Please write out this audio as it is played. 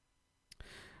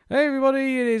Hey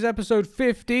everybody, it is episode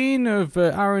 15 of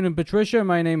Aaron and Patricia.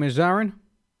 My name is Aaron.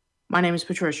 My name is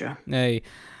Patricia. Hey.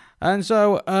 And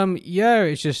so,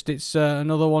 it's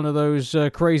another one of those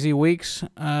crazy weeks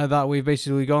that we've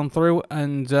basically gone through.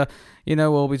 And,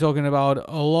 we'll be talking about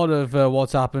a lot of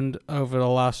what's happened over the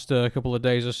last couple of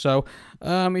days or so.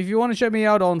 If you want to check me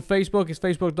out on Facebook, it's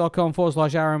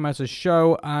facebook.com/Aaron Meta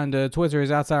Show. And Twitter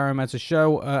is @Aaron Meta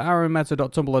Show.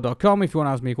 AaronMeta.tumblr.com if you want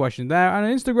to ask me a question there. And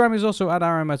Instagram is also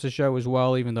 @Aaron Meta Show as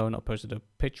well, even though I've not posted a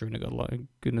picture in a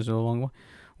long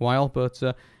while. But,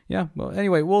 yeah, well,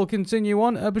 anyway, we'll continue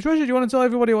on. Patricia, do you want to tell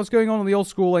everybody what's going on the Old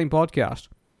School Lane podcast?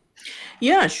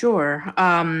 Yeah, sure.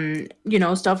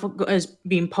 Stuff is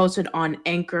being posted on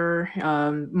Anchor.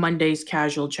 Mondays,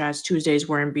 casual chats. Tuesdays,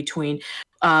 we're in between.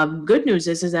 Good news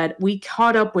is that we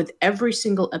caught up with every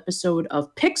single episode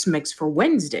of Pix Mix for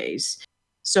Wednesdays.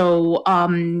 So,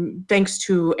 thanks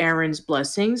to Aaron's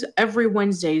blessings, every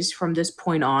Wednesdays from this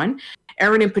point on,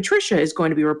 Aaron and Patricia is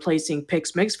going to be replacing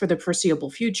Pix Mix for the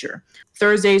foreseeable future.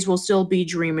 Thursdays will still be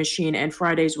Dream Machine, and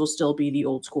Fridays will still be the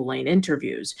Old School Lane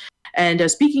interviews.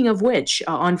 And speaking of which,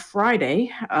 on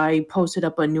Friday, I posted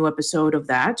up a new episode of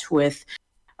that with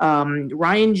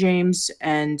Ryan James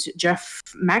and Jeff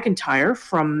McIntyre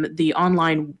from the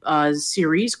online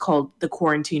series called The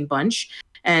Quarantine Bunch.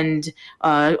 And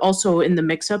also in the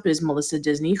mix-up is Melissa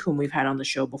Disney, whom we've had on the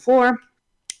show before.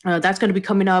 That's going to be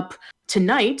coming up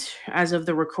tonight, as of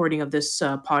the recording of this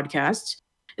podcast.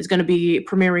 It's going to be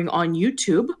premiering on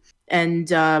YouTube. And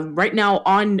right now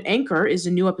on Anchor is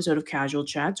a new episode of Casual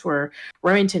Chats where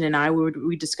Remington and I,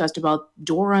 we discussed about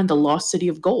Dora and the Lost City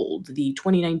of Gold, the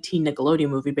 2019 Nickelodeon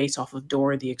movie based off of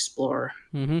Dora the Explorer.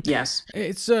 Mm-hmm. Yes.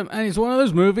 It's one of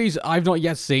those movies I've not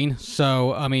yet seen.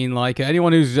 So, I mean, like,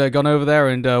 anyone who's gone over there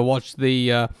and watched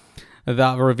that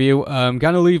review, kind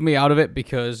of leave me out of it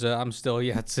because I'm still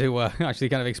yet to actually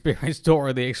kind of experience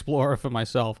Dora the Explorer for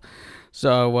myself.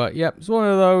 So, it's one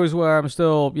of those where I'm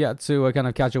still yet to kind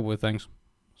of catch up with things.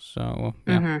 So,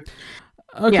 yeah.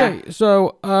 Mm-hmm. Okay, yeah.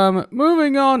 So,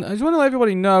 moving on, I just want to let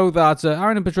everybody know that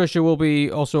Aaron and Patricia will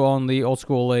be also on the Old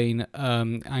School Lane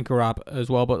Anchor app as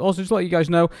well, but also just to let you guys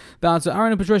know that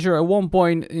Aaron and Patricia at one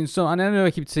point, and I know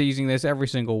I keep teasing this every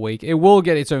single week, it will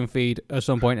get its own feed at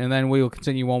some point, and then we will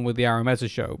continue on with the Aaron Meta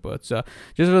Show, but just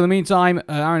for the meantime,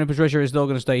 Aaron and Patricia is still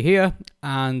going to stay here,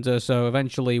 and so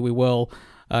eventually we will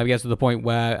get to the point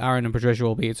where Aaron and Patricia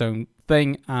will be its own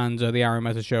thing, and the Aaron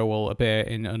Meta Show will appear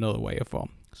in another way or form.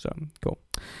 So, cool.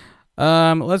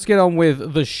 Let's get on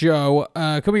with the show.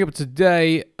 Coming up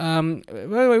today, by the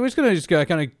way, we're just going to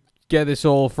kind of get this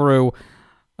all through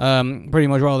pretty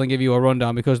much rather than give you a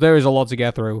rundown because there is a lot to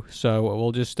get through. So,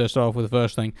 we'll just start off with the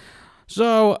first thing.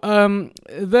 So,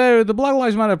 the Black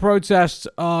Lives Matter protests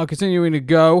are continuing to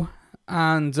go,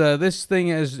 and this thing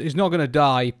is not going to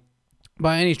die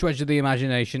by any stretch of the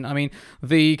imagination. I mean,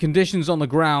 the conditions on the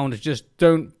ground just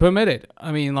don't permit it.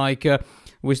 I mean, like,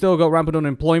 we still got rampant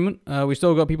unemployment. We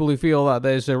still got people who feel that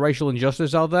there's a racial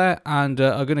injustice out there and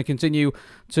are going to continue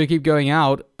to keep going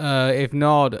out, if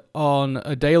not on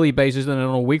a daily basis, then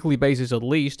on a weekly basis at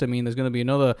least. I mean, there's going to be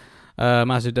another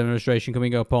massive demonstration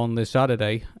coming up on this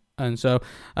Saturday. And so,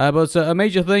 but a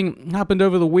major thing happened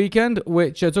over the weekend,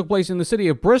 which took place in the city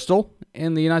of Bristol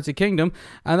in the United Kingdom,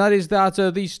 and that is that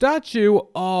the statue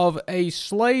of a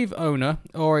slave owner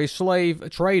or a slave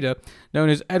trader known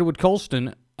as Edward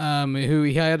Colston, who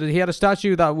he had a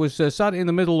statue that was sat in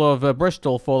the middle of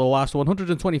Bristol for the last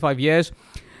 125 years,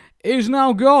 is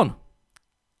now gone,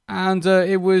 and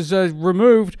it was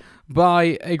removed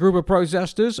by a group of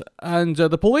protesters, and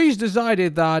the police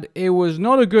decided that it was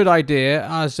not a good idea,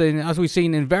 as we've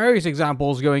seen in various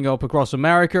examples going up across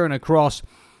America and across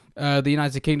the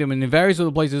United Kingdom and in various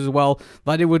other places as well,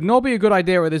 that it would not be a good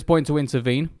idea at this point to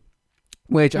intervene,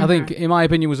 which I think, in my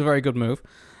opinion, was a very good move.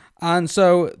 And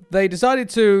so they decided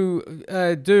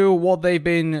to do what they've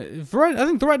been,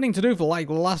 threatening to do for like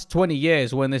the last 20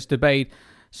 years when this debate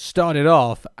started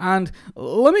off. And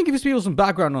let me give people some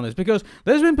background on this, because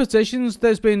there's been petitions,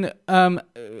 there's been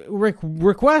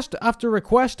request after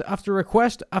request after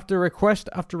request after request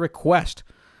after request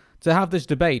to have this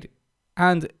debate,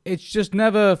 and it's just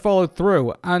never followed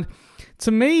through. And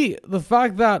to me, the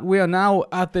fact that we are now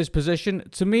at this position,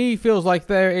 to me, feels like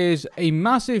there is a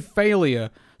massive failure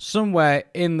somewhere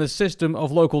in the system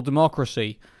of local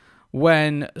democracy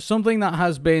when something that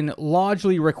has been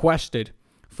largely requested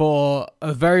for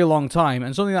a very long time,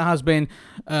 and something that has been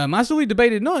massively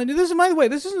debated. No, by the way,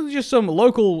 this isn't just some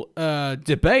local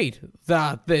debate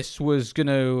that this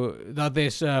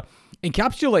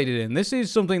encapsulated in. This is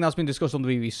something that's been discussed on the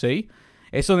BBC.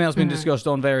 It's something that's been discussed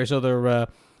on various other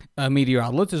media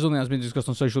outlets. It's something that's been discussed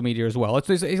on social media as well.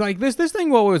 It's like this thing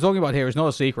what we're talking about here is not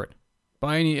a secret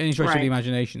by any stretch of the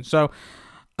imagination. So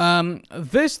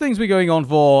this thing's been going on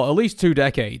for at least 2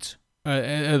 decades,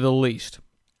 at the least.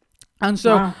 And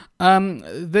so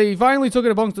they finally took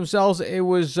it amongst themselves. It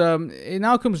was it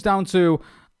now comes down to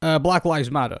Black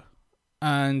Lives Matter.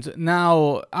 And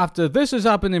now, after this has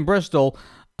happened in Bristol,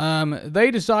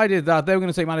 they decided that they were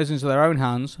going to take matters into their own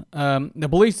hands. The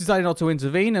police decided not to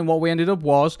intervene, and what we ended up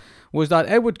was that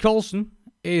Edward Colson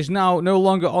is now no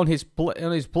longer on his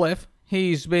pliff.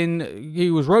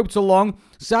 He was roped along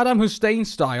Saddam Hussein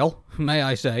style, may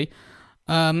I say,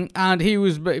 and he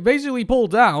was basically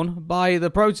pulled down by the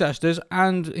protesters,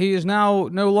 and he is now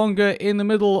no longer in the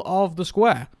middle of the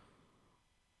square.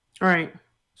 Right.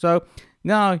 So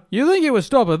now you think it would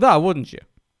stop at that, wouldn't you?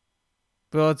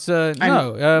 But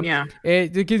no.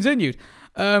 It continued.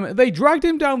 They dragged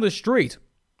him down the street,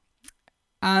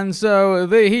 and so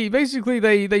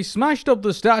they smashed up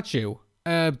the statue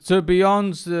to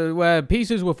beyond where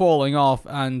pieces were falling off,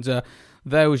 and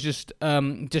there was just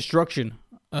destruction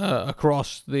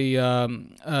across the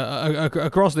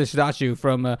across this statue,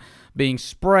 from being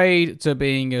sprayed to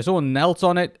being someone knelt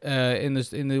on it in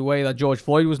the way that George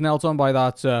Floyd was knelt on by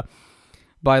the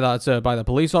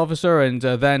police officer, and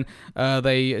then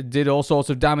they did all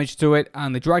sorts of damage to it,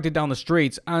 and they dragged it down the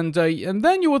streets, and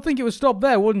then you would think it would stop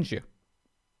there, wouldn't you?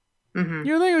 Mm-hmm.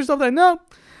 You would think it would stop there. No.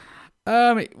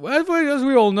 As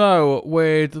we all know,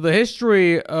 with the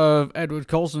history of Edward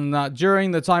Colson, that during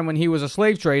the time when he was a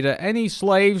slave trader, any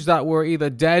slaves that were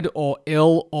either dead or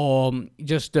ill or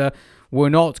just were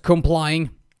not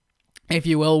complying, if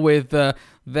you will, with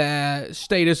their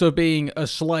status of being a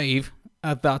slave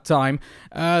at that time,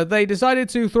 they decided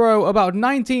to throw about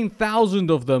 19,000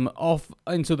 of them off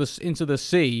into the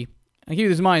sea. And keep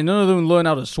this in mind, none of them learned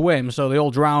how to swim, so they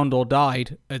all drowned or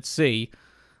died at sea.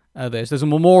 There's a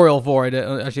memorial for it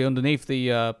actually underneath on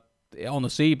the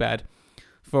seabed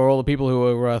for all the people who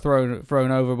were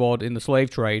thrown overboard in the slave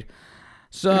trade.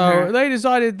 So they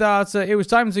decided that it was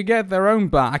time to get their own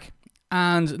back,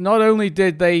 and not only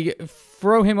did they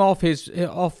throw him off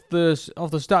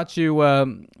the statue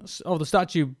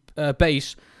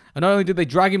base, and not only did they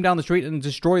drag him down the street and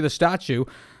destroy the statue,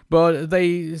 but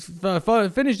they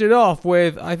finished it off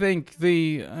with, I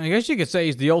guess you could say,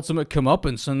 is the ultimate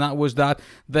comeuppance, and that was that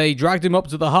they dragged him up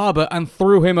to the harbor and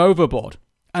threw him overboard,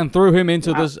 and threw him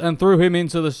into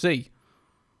the sea.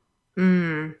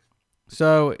 Mm.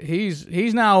 So he's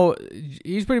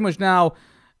pretty much now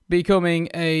becoming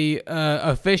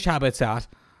a fish habitat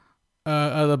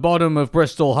at the bottom of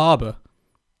Bristol Harbor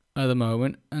at the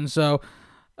moment, and so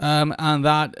and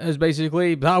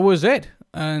that was it.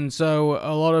 And so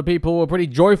a lot of people were pretty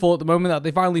joyful at the moment that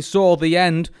they finally saw the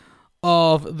end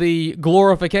of the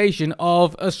glorification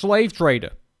of a slave trader.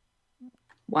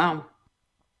 Wow.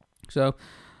 So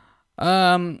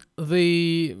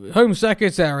the Home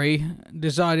Secretary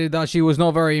decided that she was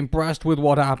not very impressed with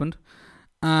what happened,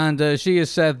 and she has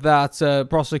said that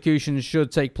prosecution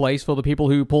should take place for the people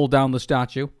who pulled down the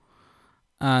statue.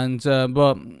 And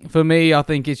but for me, I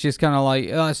think it's just kind of like,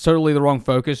 that's totally the wrong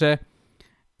focus here.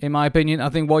 In my opinion, I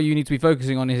think what you need to be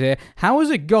focusing on is here, how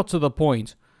has it got to the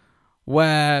point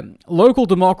where local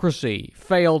democracy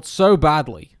failed so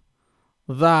badly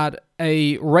that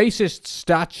a racist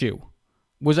statue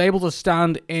was able to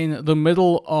stand in the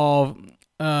middle of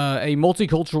a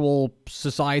multicultural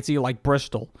society like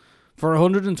Bristol for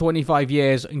 125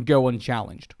 years and go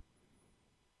unchallenged?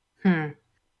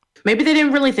 Maybe they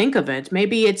didn't really think of it.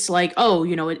 Maybe it's like,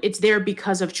 it's there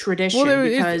because of tradition. Well,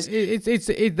 because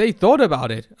they thought about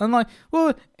it, and like,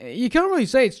 well, you can't really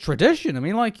say it's tradition. I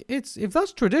mean, like, if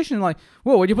that's tradition, like,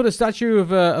 well, would you put a statue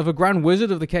of a Grand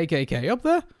Wizard of the KKK up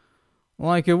there?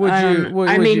 Like, would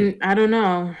you? I don't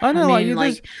know. I know,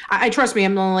 I trust me.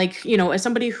 I'm like, as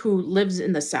somebody who lives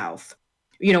in the South,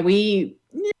 we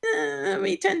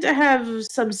tend to have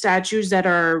some statues that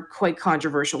are quite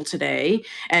controversial today,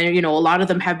 and a lot of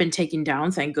them have been taken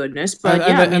down, thank goodness. But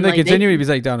they continue to be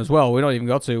taken down as well. We're not even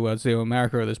got to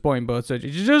America at this point, but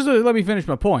just let me finish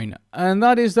my point, and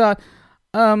that is that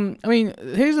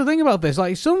here's the thing about this.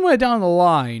 Like, somewhere down the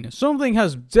line, something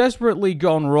has desperately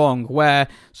gone wrong, where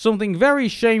something very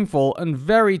shameful and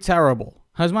very terrible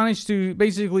has managed to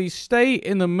basically stay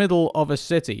in the middle of a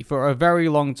city for a very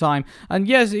long time. And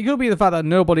yes, it could be the fact that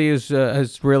nobody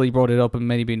has really brought it up and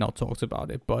maybe not talked about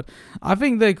it. But I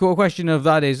think the question of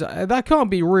that is that can't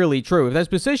be really true. If there's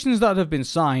petitions that have been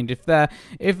signed, if the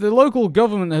local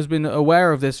government has been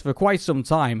aware of this for quite some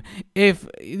time, if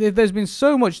there's been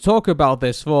so much talk about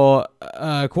this for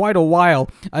quite a while,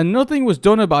 and nothing was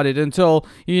done about it until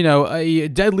a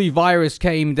deadly virus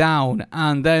came down,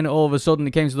 and then all of a sudden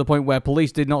it came to the point where police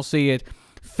did not see it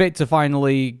fit to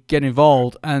finally get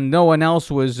involved, and no one else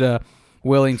was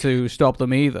willing to stop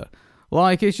them either.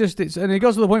 Like, and it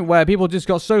got to the point where people just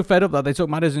got so fed up that they took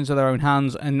matters into their own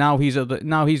hands, and now he's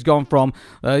gone from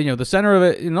the center of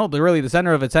it, not really the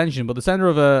center of attention, but the center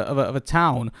of a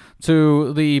town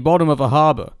to the bottom of a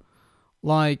harbor.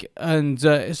 Like, and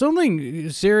something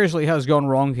seriously has gone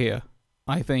wrong here,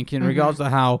 I think, in regards to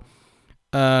how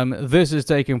this is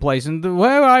taking place, and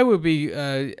where I would be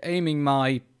aiming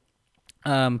my,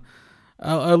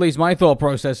 at least my thought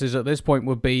processes at this point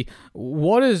would be,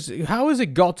 how has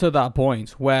it got to that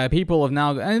point where people have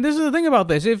now, and this is the thing about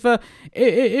this,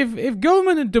 if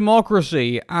government and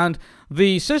democracy and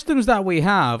the systems that we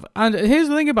have, and here's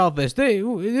the thing about this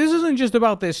isn't just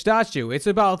about this statue, it's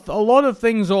about a lot of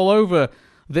things all over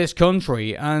this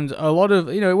country, and a lot of,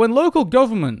 when local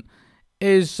government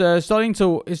is starting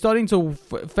to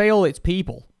fail its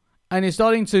people, and is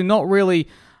starting to not really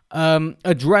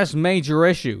address major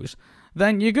issues,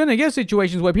 then you're going to get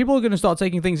situations where people are going to start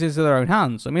taking things into their own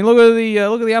hands. I mean, look at the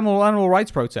animal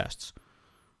rights protests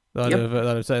that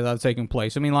have taken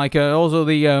place. I mean, also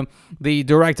the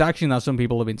direct action that some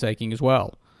people have been taking as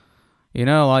well. It's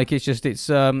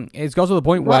got to the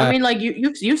point where... Well, I mean,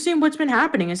 you've seen what's been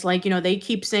happening. It's they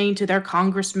keep saying to their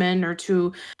congressmen or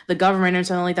to the government or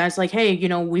something like that, it's like, hey,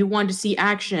 we want to see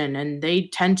action, and they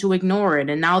tend to ignore it.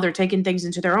 And now they're taking things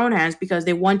into their own hands because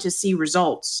they want to see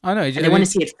results. I know. And they want to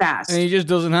see it fast. And it just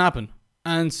doesn't happen.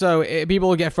 And so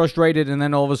people get frustrated, and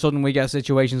then all of a sudden we get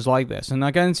situations like this. And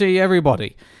I guarantee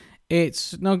everybody,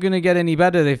 it's not going to get any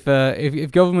better if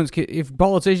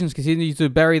politicians continue to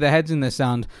bury their heads in the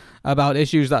sand about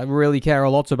issues that really care a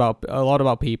lot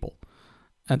about people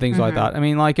and things like that. I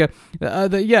mean,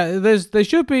 there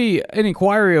should be an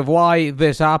inquiry of why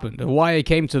this happened, and why it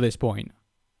came to this point,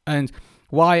 and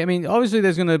why. I mean, obviously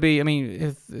there's going to be. I mean,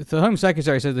 if the Home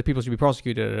Secretary says that people should be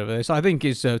prosecuted over this, I think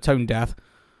is tone deaf.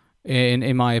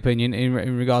 In my opinion,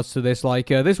 in regards to this,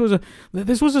 this was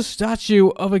a statue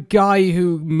of a guy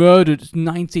who murdered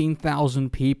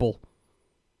 19,000 people.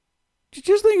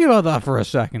 Just think about that for a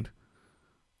second.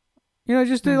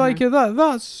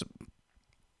 That's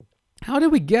how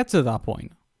did we get to that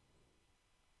point?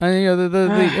 And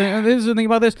and this is the thing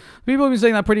about this. People have been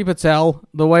saying that Priti Patel,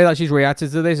 the way that she's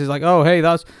reacted to this is like, oh hey,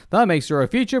 that makes her a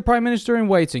future prime minister in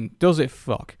waiting. Does it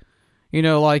fuck?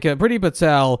 Priti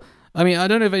Patel. I mean, I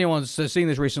don't know if anyone's seen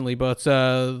this recently, but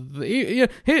here's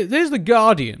The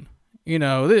Guardian.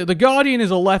 The Guardian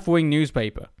is a left-wing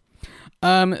newspaper.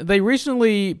 They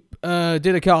recently did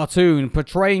a cartoon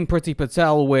portraying Priti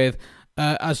Patel with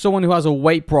as someone who has a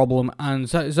weight problem, and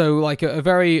so a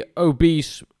very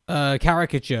obese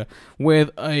caricature with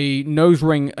a nose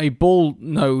ring, a bull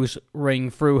nose ring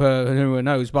through her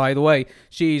nose. By the way,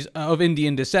 she's of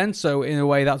Indian descent, so in a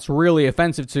way that's really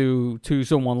offensive to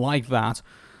someone like that.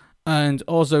 And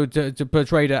also to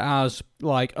portray her as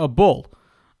like a bull,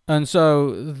 and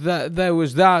so there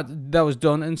was that was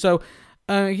done. And so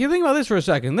you think about this for a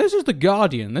second. This is The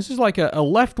Guardian. This is like a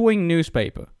left-wing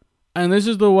newspaper, and this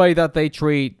is the way that they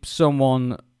treat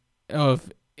someone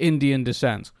of Indian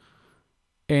descent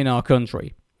in our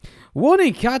country. What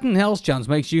in cat and hell's chance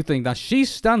makes you think that she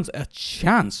stands a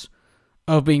chance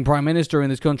of being prime minister in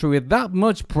this country with that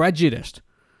much prejudice?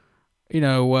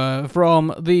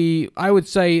 From I would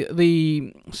say,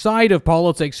 the side of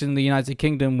politics in the United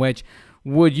Kingdom, which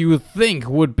you think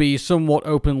would be somewhat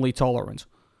openly tolerant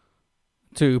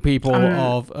to people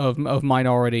of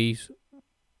minorities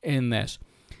in this.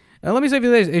 Now, let me say for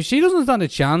this: if she doesn't stand a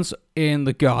chance in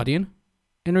The Guardian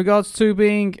in regards to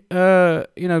being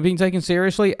taken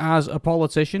seriously as a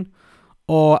politician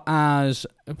or as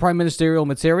prime ministerial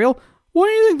material, what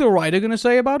do you think the right are going to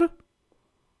say about it?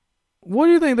 What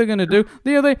do you think they're going to do?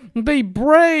 They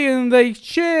bray and they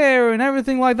cheer and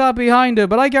everything like that behind her,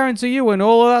 but I guarantee you when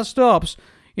all of that stops,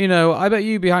 I bet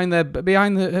you behind the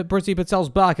Priti Patel's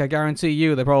back, I guarantee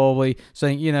you they're probably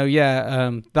saying,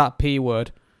 that P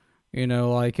word.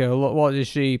 What is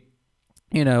she?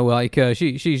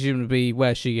 She shouldn't be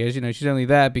where she is. She's only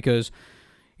there because,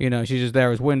 she's just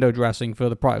there as window dressing for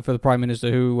the prime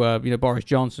minister who, Boris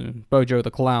Johnson, Bojo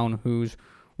the Clown, who's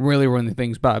really running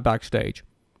things backstage.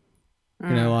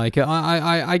 You know, like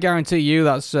I guarantee you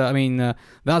that's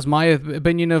that's my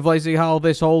opinion of like how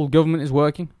this whole government is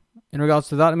working in regards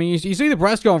to that. I mean, you see the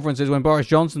press conferences when Boris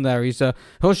Johnson there, he's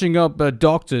hushing up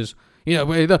doctors, you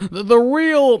know, the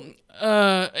real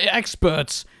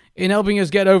experts in helping us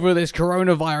get over this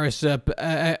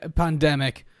coronavirus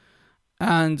pandemic,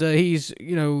 and he's,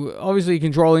 you know, obviously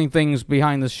controlling things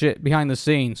behind the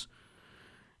scenes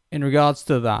in regards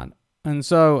to that, and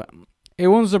so. It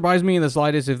wouldn't surprise me in the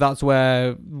slightest if that's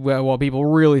where what people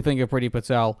really think of Priti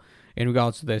Patel in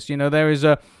regards to this. You know,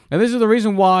 and this is the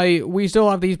reason why we still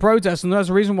have these protests, and that's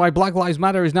the reason why Black Lives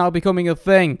Matter is now becoming a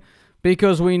thing,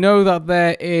 because we know that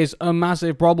there is a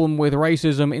massive problem with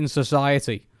racism in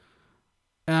society.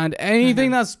 And anything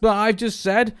that I've just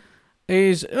said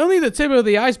is only the tip of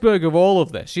the iceberg of all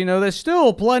of this. You know, there's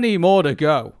still plenty more to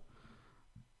go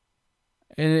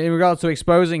in regards to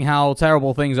exposing how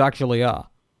terrible things actually are.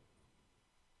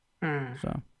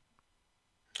 So,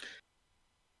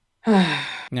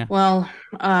 yeah. Well,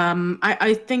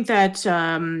 I think that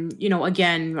you know,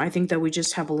 again, I think that we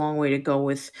just have a long way to go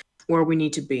with where we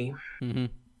need to be. Mm-hmm.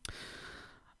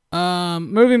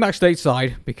 Moving back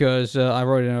stateside, because I've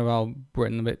already know about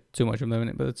Britain a bit too much at the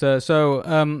minute, but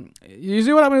you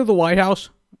see what happened with the White House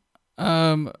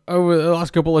over the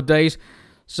last couple of days.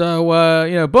 So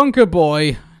you know, Bunker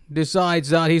Boy decides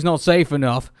that he's not safe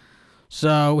enough.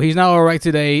 So he's now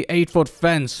erected a 8-foot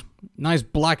fence, nice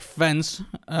black fence,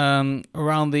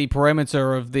 around the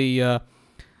perimeter of the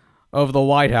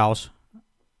White House,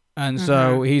 and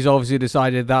so he's obviously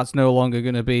decided that's no longer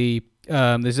going to be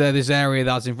this area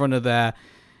that's in front of there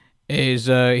is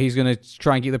he's going to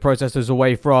try and keep the protesters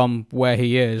away from where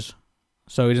he is,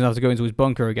 so he doesn't have to go into his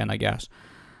bunker again, I guess.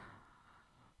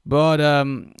 But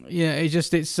yeah, it's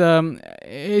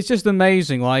just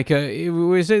amazing. Like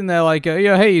we're sitting there, like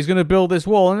yeah, hey, he's gonna build this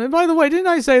wall. And by the way, didn't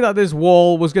I say that this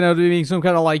wall was gonna be some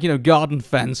kind of like, you know, garden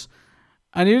fence?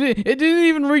 And it didn't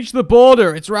even reach the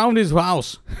border. It's around his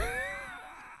house.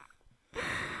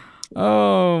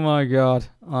 Oh my god!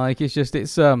 Like it's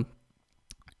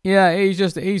yeah, he's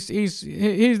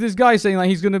this guy saying that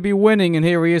he's gonna be winning, and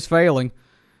here he is failing.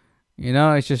 You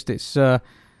know,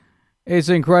 it's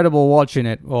incredible watching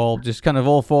it all just kind of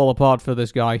all fall apart for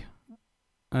this guy.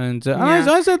 And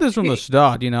I said this from the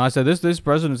start, you know, I said this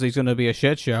presidency is going to be a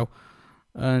shit show.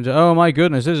 And oh my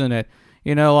goodness, isn't it?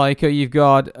 You know, like you've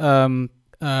got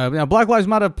Black Lives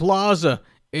Matter Plaza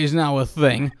is now a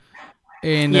thing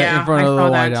in front of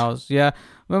the White House. Yeah.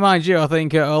 But mind you, I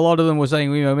think a lot of them were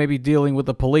saying, you know, maybe dealing with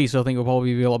the police, I think will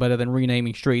probably be a lot better than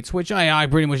renaming streets, which I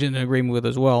pretty much in agreement with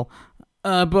as well.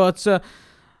 Also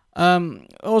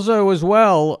as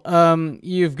well,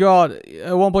 you've got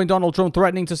at one point Donald Trump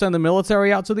threatening to send the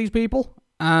military out to these people,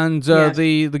 and yes.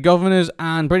 the governors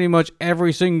and pretty much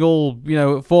every single, you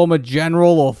know, former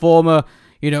general or former,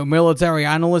 you know, military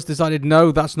analyst decided,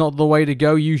 no, that's not the way to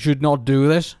go. You should not do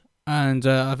this. And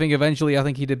I think eventually,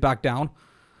 he did back down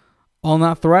on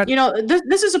that threat. You know,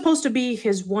 this is supposed to be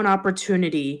his one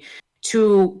opportunity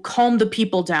to calm the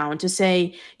people down, to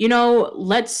say, you know,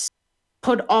 let's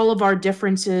put all of our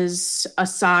differences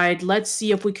aside. Let's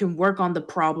see if we can work on the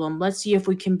problem. Let's see if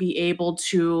we can be able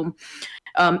to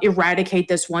eradicate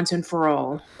this once and for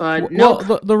all. But no.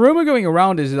 Well, the rumor going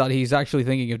around is that he's actually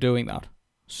thinking of doing that.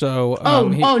 So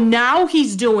now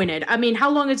he's doing it. I mean, how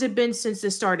long has it been since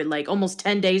this started? Like almost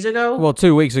 10 days ago? Well,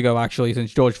 2 weeks ago, actually,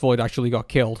 since George Floyd actually got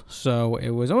killed. So it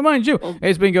was, mind you,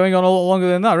 it's been going on a lot longer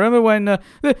than that. Remember when,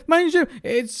 mind you,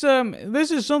 it's this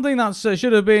is something that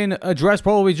should have been addressed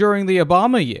probably during the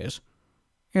Obama years.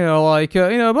 You know, like,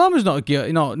 Obama's not,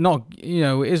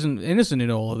 isn't innocent in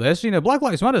all of this. You know, Black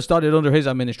Lives Matter started under his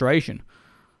administration.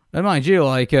 And mind you,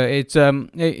 like, racism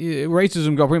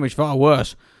got pretty much far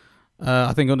worse.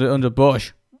 I think under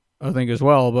Bush, I think as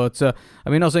well. But I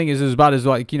mean, not saying it's as bad as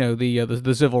like, you know,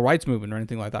 the civil rights movement or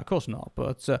anything like that. Of course not.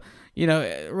 But you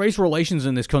know, race relations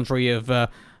in this country have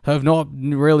not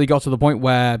really got to the point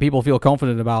where people feel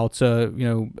confident about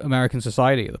American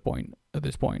society at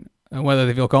this point, and whether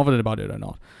they feel confident about it or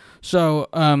not. So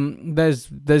there's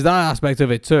that aspect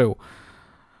of it too.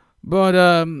 But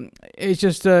it's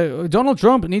just Donald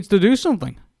Trump needs to do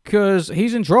something because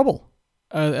he's in trouble.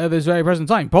 At this very present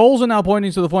time, polls are now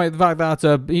pointing to the fact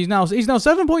that he's now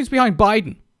 7 points behind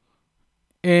Biden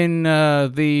in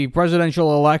the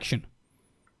presidential election.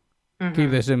 Mm-hmm.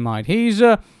 Keep this in mind. He's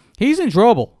in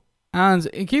trouble, and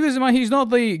keep this in mind. He's not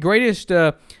the greatest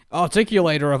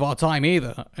articulator of our time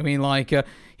either. I mean, like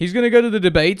he's going to go to the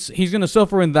debates. He's going to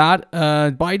suffer in that.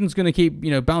 Biden's going to keep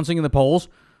bouncing in the polls.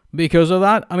 Because of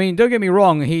that, I mean, don't get me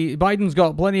wrong, Biden's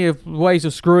got plenty of ways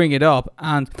of screwing it up,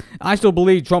 and I still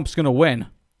believe Trump's going to win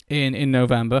in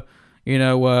November.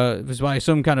 by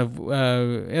some kind of,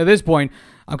 at this point,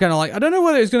 I'm kind of like, I don't know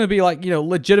whether it's going to be like,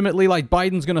 legitimately like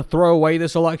Biden's going to throw away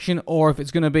this election, or if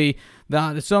it's going to be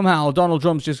that somehow Donald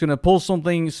Trump's just going to pull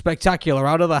something spectacular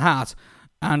out of the hat,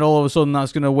 and all of a sudden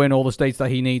that's going to win all the states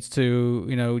that he needs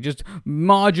to, just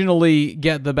marginally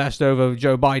get the best over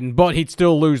Joe Biden, but he'd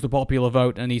still lose the popular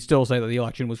vote, and he'd still say that the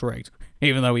election was rigged,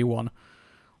 even though he won.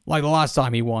 Like the last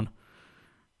time he won.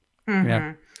 Mm-hmm.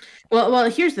 Yeah. Well,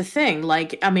 here's the thing.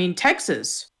 Like, I mean,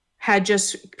 Texas had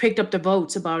just picked up the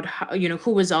votes about how,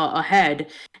 who was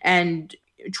ahead, and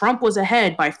Trump was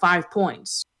ahead by 5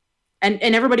 points. And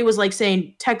everybody was like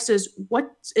saying, Texas,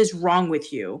 what is wrong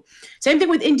with you? Same thing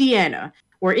with Indiana,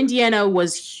 where Indiana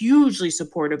was hugely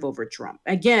supportive over Trump.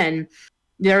 Again,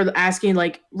 they're asking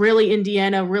like, really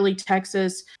Indiana, really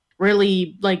Texas,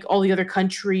 really like all the other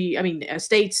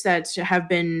states that have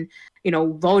been,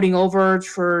 voting over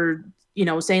for,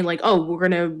 saying like, oh, we're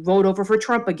going to vote over for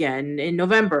Trump again in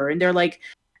November. And they're like,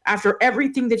 after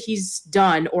everything that he's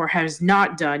done or has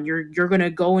not done, you're going to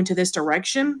go into this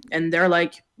direction? And they're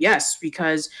like, yes,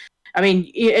 because there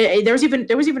was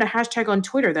even a hashtag on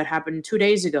Twitter that happened 2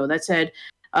 days ago that said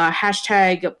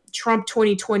hashtag Trump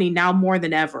 2020 now more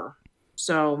than ever.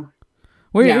 So,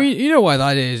 well, yeah. You know why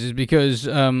that is because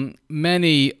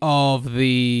many of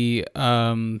the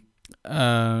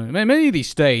many of these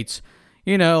states,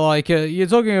 you're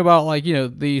talking about like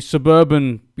the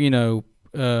suburban, the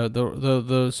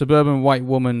suburban white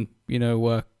woman,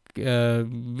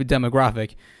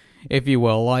 demographic, if you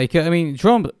will. Like,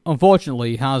 Trump,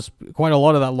 unfortunately, has quite a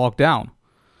lot of that locked down.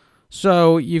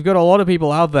 So you've got a lot of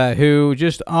people out there who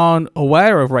just aren't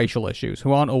aware of racial issues,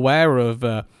 who aren't aware of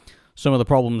some of the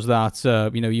problems that,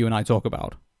 you and I talk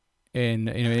about.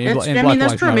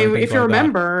 That's true. If you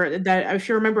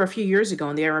remember a few years ago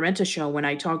on the Araminta show, when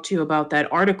I talked to you about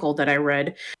that article that I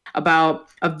read about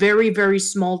a very, very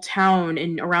small town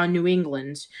around New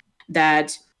England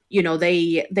that,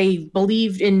 they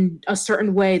believed in a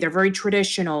certain way. They're very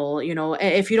traditional.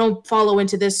 If you don't follow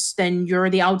into this, then you're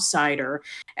the outsider.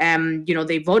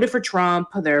 They voted for Trump.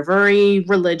 They're very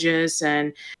religious,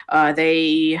 and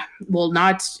they will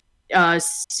not.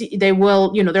 They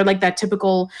will, they're like that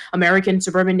typical American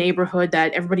suburban neighborhood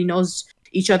that everybody knows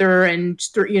each other and,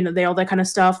 they all that kind of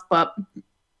stuff. But,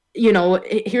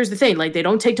 here's the thing, like they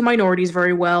don't take to minorities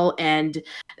very well. And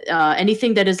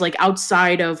anything that is like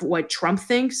outside of what Trump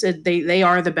thinks, they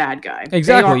are the bad guy.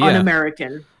 Exactly. They are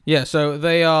un-American. Yeah. So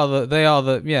there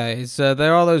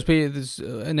are those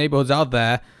neighborhoods out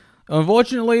there.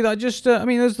 Unfortunately, that just,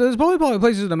 there's probably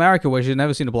places in America where you've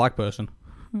never seen a black person.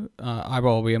 I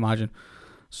probably imagine.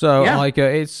 So, yeah.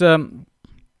 It's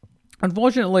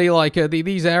unfortunately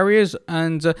these areas,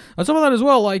 and on top of that as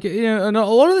well, and a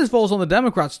lot of this falls on the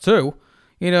Democrats too.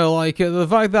 The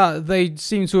fact that they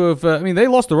seem to have, they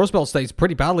lost the Rust Belt states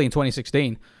pretty badly in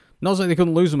 2016. Not saying they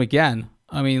couldn't lose them again.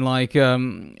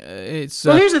 It's.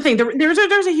 Well, here's the thing.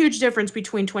 There's a huge difference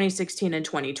between 2016 and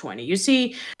 2020. You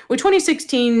see, with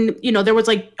 2016, there was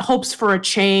like hopes for a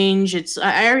change.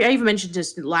 I even mentioned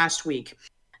this last week,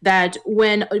 that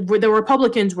when the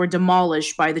Republicans were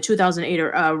demolished by the 2008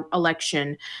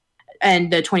 election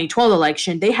and the 2012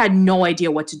 election, they had no idea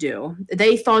what to do.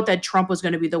 They thought that Trump was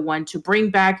going to be the one to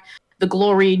bring back the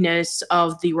gloriness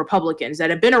of the Republicans that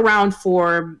had been around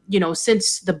for,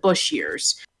 since the Bush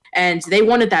years. And they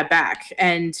wanted that back.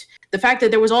 And the fact that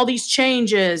there was all these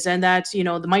changes and that,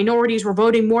 the minorities were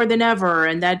voting more than ever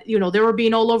and that, they were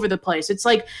being all over the place. It's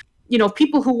like,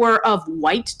 people who were of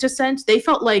white descent, they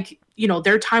felt like,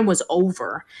 their time was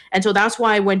over. And so that's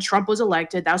why when Trump was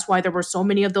elected, that's why there were so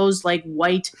many of those like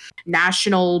white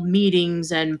national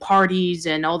meetings and parties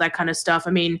and all that kind of stuff.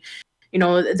 They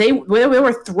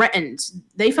were threatened.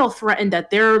 They felt threatened that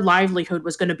their livelihood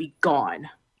was going to be gone.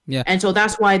 Yeah. And so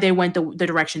that's why they went the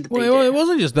direction that they did. Well, it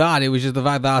wasn't just that. It was just the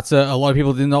fact that a lot of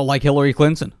people did not like Hillary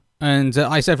Clinton. And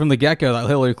I said from the get-go that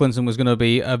Hillary Clinton was going to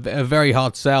be a very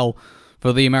hard sell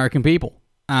for the American people.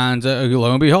 And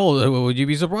lo and behold, would you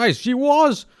be surprised? She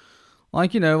was. Hey,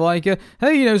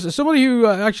 somebody who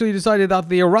actually decided that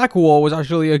the Iraq War was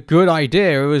actually a good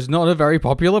idea. It was not a very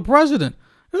popular president.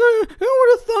 Who would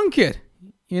have thunk it?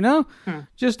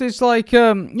 Just it's like,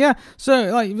 yeah.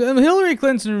 So Hillary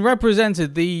Clinton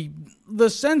represented the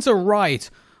center right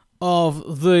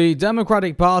of the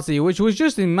Democratic Party, which was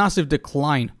just in massive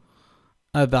decline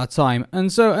at that time, and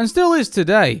still is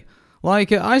today.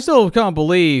 I still can't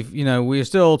believe, we're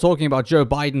still talking about Joe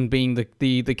Biden being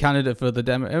the candidate for the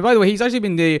Democrat. And by the way, he's actually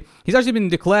been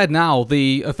declared now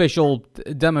the official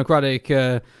Democratic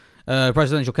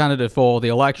presidential candidate for the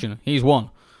election. He's won.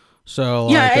 So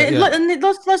Yeah, like, yeah, and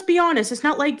let's be honest. It's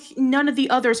not like none of the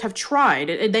others have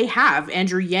tried. They have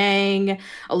Andrew Yang,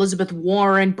 Elizabeth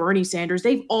Warren, Bernie Sanders.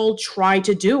 They've all tried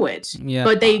to do it, yeah,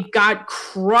 but they got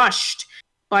crushed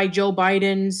by Joe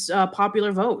Biden's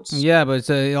popular votes. yeah. But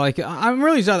like, I'm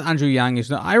really sad that Andrew Yang is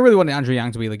not. I really wanted Andrew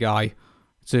Yang to be the guy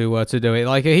to do it.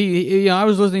 Like I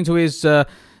was listening to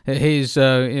I was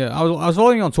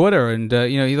following him on Twitter, and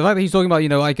the fact that he's talking about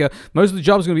like most of the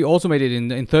jobs are going to be automated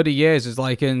in 30 years is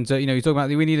like, and he's talking about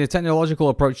we need a technological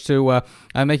approach to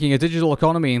making a digital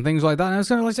economy and things like that. And I was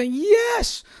kind of like saying,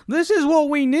 yes, this is what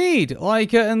we need.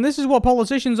 Like, and this is what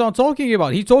politicians are talking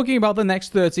about. He's talking about the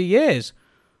next 30 years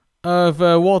of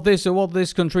what this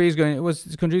country is going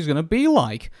to be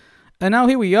like, and now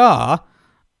here we are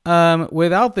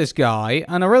without this guy,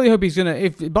 and I really hope he's gonna.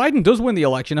 If Biden does win the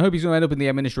election, I hope he's gonna end up in the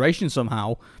administration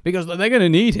somehow because they're gonna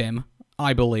need him,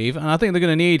 I believe, and I think they're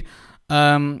gonna need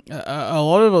a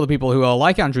lot of other people who are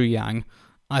like Andrew Yang.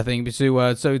 I think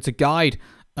to guide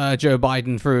Joe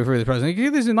Biden through the presidency.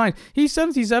 Keep this in mind. He's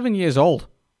 77 years old.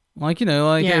 Like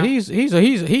Yeah. he's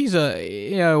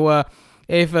a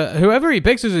if whoever he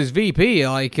picks as his VP,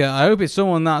 like I hope it's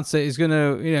someone that is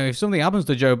gonna, if something happens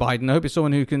to Joe Biden, I hope it's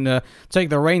someone who can take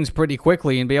the reins pretty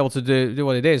quickly and be able to do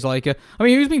what it is. Like, I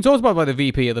mean, who's being talked about by the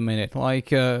VP at the minute?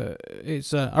 Like,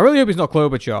 it's I really hope it's not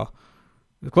Klobuchar.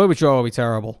 Klobuchar will be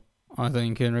terrible, I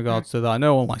think, in regards to that.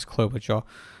 No one likes Klobuchar.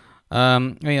 I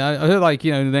mean, I heard like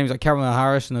names like Kamala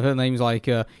Harris, and I heard names like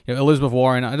Elizabeth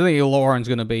Warren. I don't think Warren's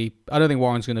gonna be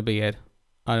it.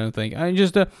 I don't think. I mean,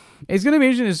 just it's going to be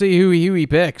interesting to see who he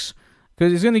picks,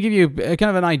 because it's going to give you kind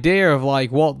of an idea of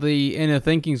like what the inner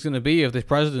thinking is going to be of this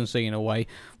presidency in a way,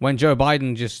 when Joe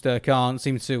Biden just can't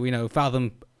seem to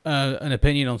fathom an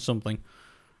opinion on something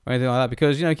or anything like that.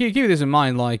 Because keep this in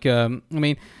mind. Like, I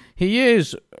mean, he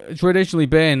is traditionally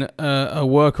been a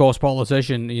workhorse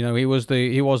politician. He was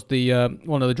the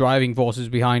one of the driving forces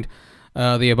behind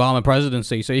the Obama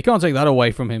presidency. So you can't take that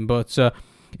away from him. But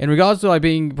in regards to like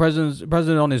being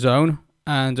president on his own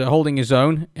and holding his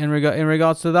own in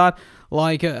regards to that,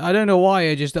 like I don't know why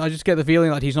I just get the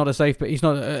feeling that he's not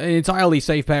an entirely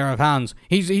safe pair of hands.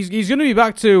 He's going to be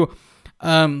back to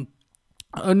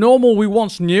a normal we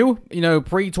once knew,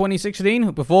 pre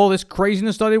 2016, before this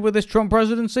craziness started with this Trump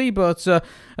presidency. But at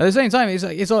the same time,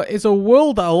 it's a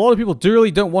world that a lot of people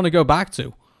really don't want to go back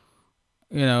to.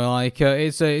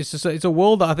 It's a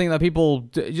world that I think that people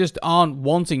just aren't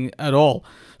wanting at all.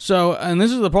 So, and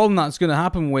this is the problem that's going to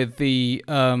happen with the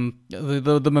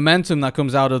momentum that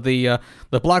comes out of the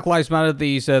Black Lives Matter,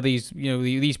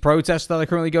 these protests that are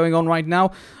currently going on right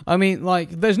now. I mean, like,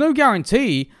 there's no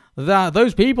guarantee that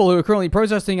those people who are currently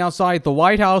protesting outside the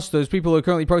White House, those people who are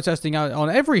currently protesting out on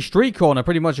every street corner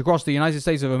pretty much across the United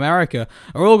States of America,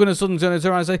 are all going to suddenly turn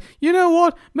around and say, you know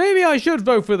what, maybe I should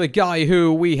vote for the guy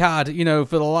who we had,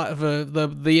 for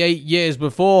the 8 years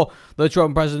before the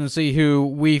Trump presidency, who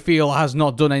we feel has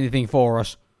not done anything for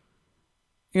us.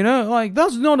 Like,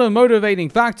 that's not a motivating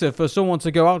factor for someone to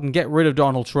go out and get rid of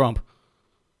Donald Trump.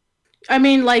 I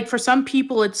mean, like, for some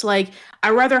people, it's like,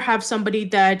 I'd rather have somebody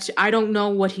that I don't know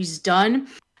what he's done,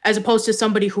 as opposed to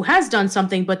somebody who has done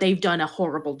something, but they've done a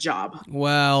horrible job.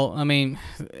 Well, I mean,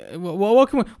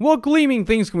 what gleaming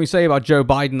things can we say about Joe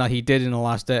Biden that he did in the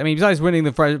last day? I mean, besides winning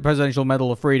the Presidential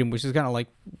Medal of Freedom, which is kind of like,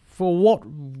 for what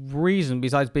reason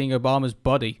besides being Obama's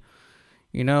buddy?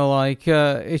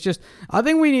 It's just, I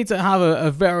think we need to have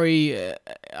a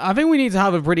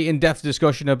pretty in-depth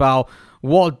discussion about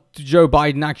what Joe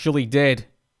Biden actually did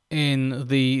in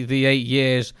the 8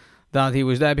 years that he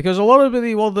was there, because a lot of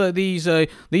these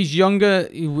younger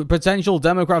potential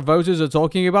Democrat voters are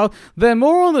talking about, they're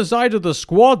more on the side of the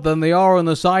squad than they are on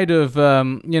the side of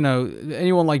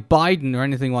anyone like Biden or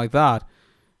anything like that.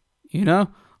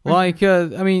 Like,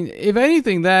 I mean, if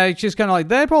anything, they're just kind of like,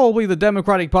 they're probably the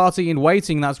Democratic Party in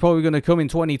waiting that's probably going to come in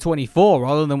 2024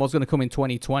 rather than what's going to come in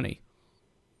 2020.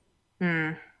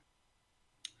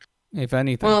 If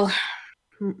anything. Well,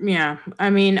 yeah. I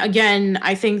mean, again,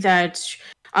 I think that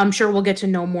I'm sure we'll get to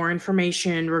know more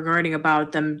information regarding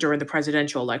about them during the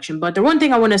presidential election. But the one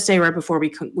thing I want to say right before we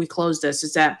close this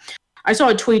is that I saw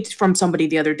a tweet from somebody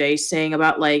the other day saying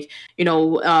about, like,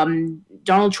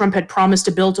 Donald Trump had promised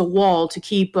to build a wall to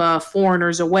keep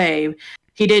foreigners away.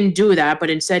 He didn't do that, but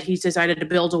instead he decided to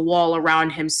build a wall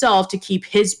around himself to keep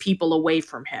his people away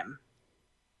from him.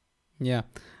 Yeah.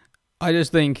 I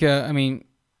just think, I mean,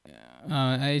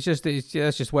 that's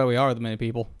just where we are at the minute,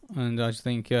 people. And I just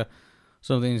think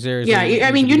something serious. Yeah,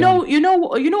 I mean, you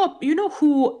know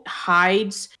who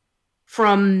hides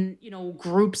from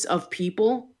groups of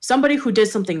people? Somebody who did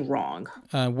something wrong.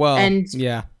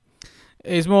 Yeah.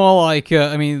 It's more like,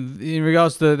 I mean, in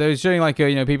regards to, they were showing like,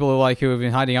 people who have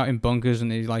been hiding out in bunkers,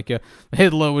 and he's like,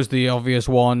 Hitler was the obvious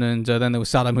one, and then there was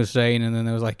Saddam Hussein, and then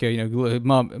there was like,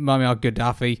 Muammar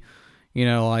Gaddafi,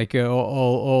 like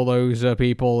all those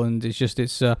people, and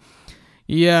it's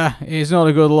not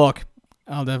a good look.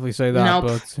 I'll definitely say that, Nope.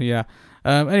 but yeah.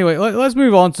 Anyway, let's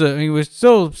move on to, I mean, we're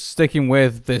still sticking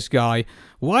with this guy.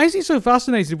 Why is he so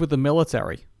fascinated with the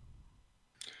military?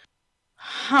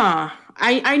 Huh.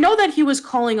 I know that he was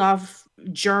calling off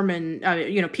German,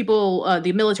 people,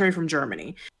 the military from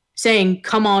Germany, saying,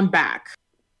 come on back.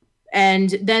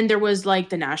 And then there was like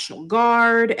the National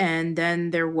Guard, and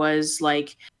then there was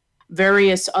like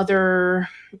various other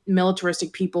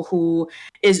militaristic people who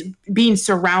is being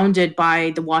surrounded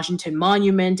by the Washington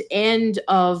Monument and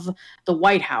of the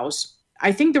White House.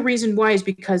 I think the reason why is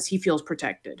because he feels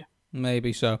protected.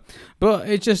 Maybe so, but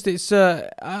I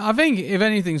think if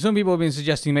anything, some people have been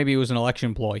suggesting maybe it was an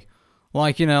election ploy.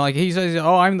 Like like he says,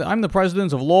 "Oh, I'm the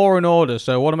president of law and order.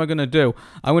 So what am I going to do?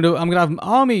 I'm gonna have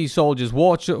army soldiers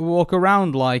walk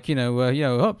around like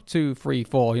up 2, 3,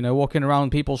 4, walking around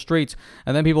people's streets,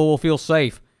 and then people will feel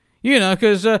safe.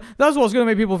 Because that's what's going to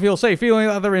make people feel safe, feeling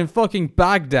like they're in fucking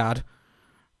Baghdad.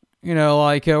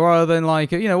 Rather than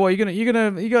like you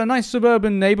got a nice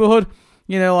suburban neighborhood."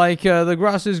 The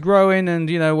grass is growing, and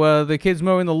the kids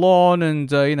mowing the lawn,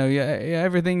 and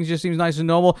everything just seems nice and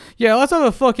normal. Yeah, let's have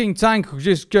a fucking tank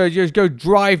just go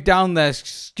drive down there,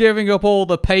 skiving up all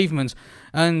the pavements,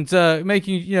 and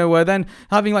making then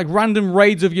having like random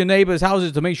raids of your neighbors'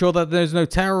 houses to make sure that there's no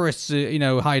terrorists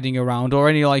hiding around, or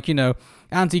any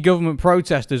anti-government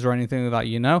protesters or anything like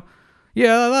that.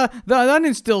 Yeah, that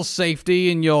instills safety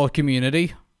in your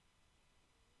community.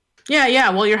 Yeah.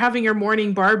 Well, you're having your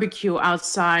morning barbecue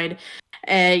outside,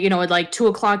 at like 2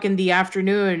 o'clock in the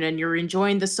afternoon, and you're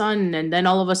enjoying the sun, and then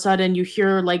all of a sudden you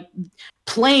hear like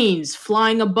planes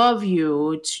flying above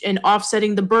you and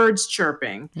offsetting the birds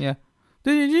chirping. Yeah.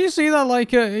 Did you see that?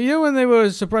 When they were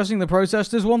suppressing the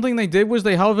protesters, one thing they did was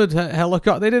they hovered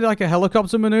helicopter. They did like a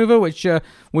helicopter maneuver, which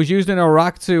was used in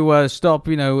Iraq to stop,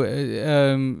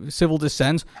 civil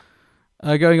dissent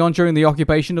going on during the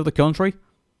occupation of the country.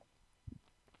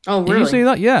 Oh, really? Did you see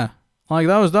that? Yeah. Like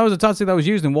that was a tactic that was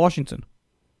used in Washington.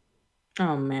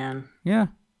 Oh man. Yeah.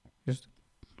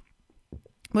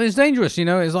 But it's dangerous,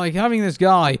 It's like having this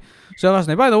guy so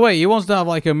fascinating. By the way, he wants to have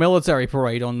like a military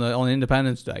parade on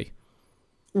Independence Day.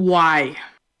 Why?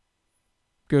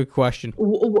 Good question.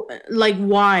 Like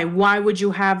why? Why would you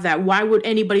have that? Why would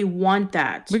anybody want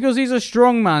that? Because he's a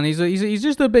strong man. He's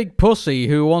just a big pussy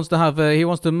who wants to have he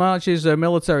wants to march his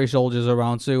military soldiers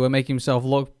around to make himself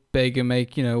look big and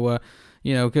make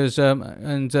because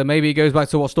maybe it goes back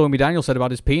to what Stormy Daniels said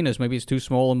about his penis. Maybe it's too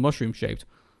small and mushroom shaped.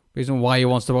 Reason why he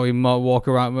wants to probably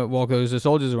walk those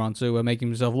soldiers around to make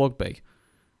himself look big.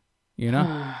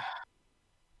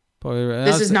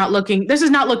 This is not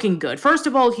looking good. First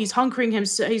of all, he's bunkering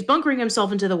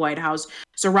himself into the White House,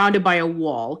 surrounded by a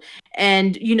wall.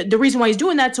 And the reason why he's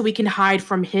doing that so he can hide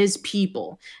from his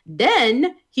people.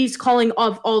 Then he's calling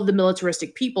off all the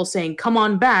militaristic people, saying, "Come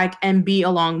on back and be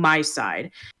along my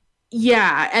side."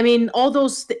 Yeah, I mean, all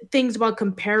those things about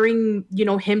comparing,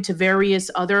 him to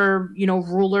various other,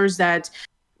 rulers that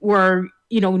were,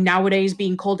 nowadays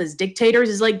being called as dictators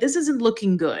is like, this isn't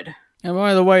looking good. And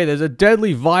by the way, there's a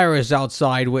deadly virus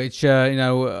outside, which a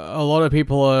lot of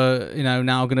people are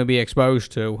now going to be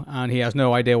exposed to, and he has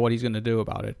no idea what he's going to do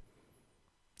about it.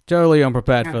 Totally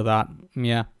unprepared for that.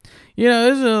 Yeah.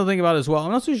 There's another thing about it as well.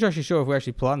 I'm not too actually sure if we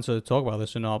actually plan to talk about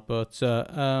this or not, but so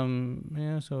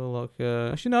look.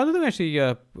 Actually, no, I don't think actually.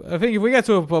 I think if we get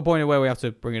to a point where we have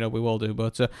to bring it up, we will do.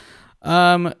 But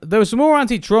there were some more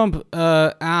anti-Trump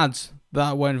ads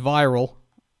that went viral.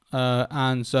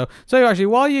 And so actually,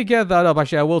 while you get that up,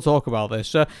 actually, I will talk about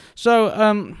this. A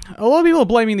lot of people are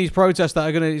blaming these protests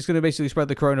that it's gonna basically spread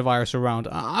the coronavirus around.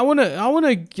 I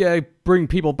wanna bring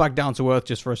people back down to earth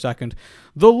just for a second.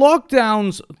 The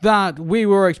lockdowns that we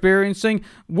were experiencing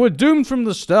were doomed from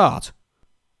the start.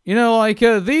 These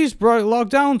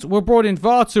lockdowns were brought in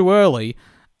far too early.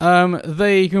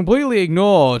 They completely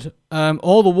ignored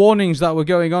all the warnings that were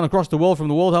going on across the world from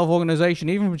the World Health Organization,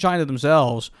 even from China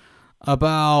themselves,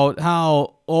 about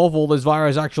how awful this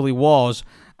virus actually was.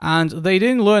 And they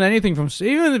didn't learn anything from,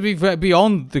 even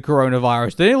beyond the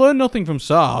coronavirus, they didn't learn nothing from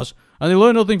SARS, and they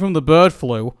learned nothing from the bird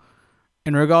flu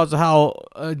in regards to how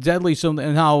deadly something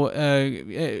and how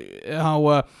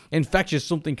infectious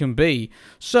something can be.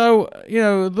 So,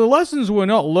 the lessons were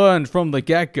not learned from the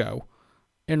get-go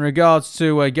in regards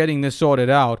to getting this sorted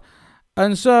out.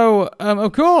 And so,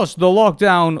 of course, the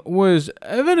lockdown was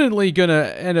evidently going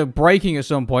to end up breaking at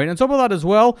some point. On top of that as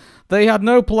well, they had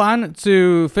no plan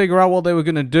to figure out what they were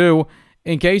going to do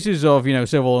in cases of,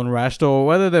 civil unrest, or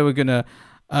whether they were going to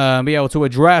be able to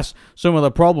address some of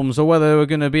the problems, or whether they were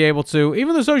going to be able to,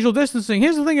 even the social distancing.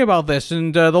 Here's the thing about this,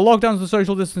 and the lockdowns, the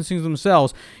social distancing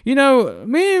themselves.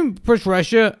 Me and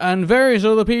Patricia and various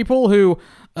other people who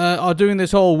are doing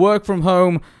this whole work from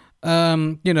home,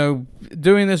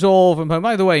 doing this all from home.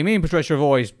 By the way, me and Patricia have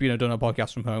always, done a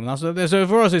podcast from home. So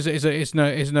for us, it's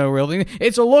no real thing.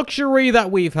 It's a luxury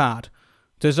that we've had,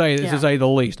 to say the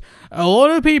least. A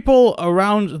lot of people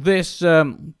around this.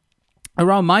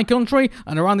 Around my country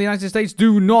and around the United States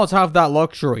do not have that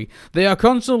luxury. They are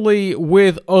constantly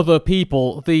with other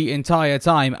people the entire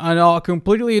time and are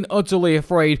completely and utterly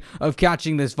afraid of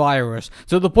catching this virus,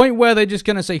 to the point where they're just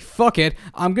going to say, fuck it,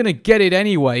 I'm going to get it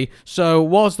anyway, so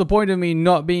what's the point of me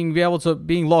not being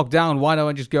locked down? Why don't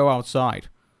I just go outside?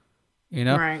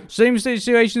 Right. Same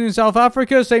situation in South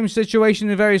Africa, same situation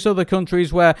in various other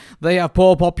countries where they have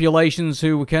poor populations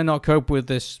who cannot cope with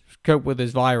this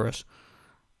virus.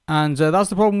 And that's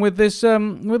the problem with this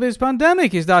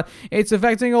pandemic, is that it's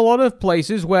affecting a lot of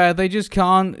places where they just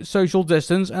can't social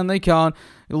distance and they can't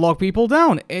lock people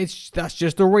down. That's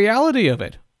just the reality of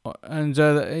it. And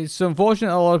it's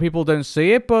unfortunate a lot of people don't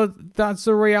see it, but that's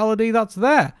a reality that's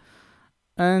there.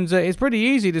 And it's pretty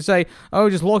easy to say, oh,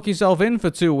 just lock yourself in for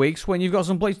 2 weeks when you've got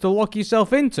some place to lock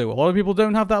yourself into. A lot of people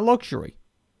don't have that luxury.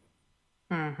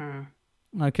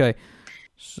 Mm-hmm. Okay.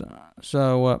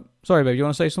 So sorry, babe, you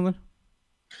want to say something?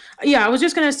 Yeah, I was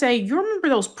just gonna say, you remember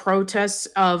those protests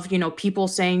of, people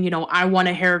saying, I want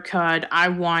a haircut, I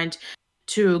want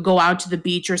to go out to the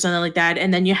beach or something like that,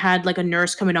 and then you had like a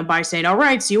nurse coming up by saying, all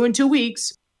right, see you in 2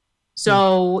 weeks.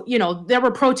 So, there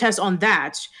were protests on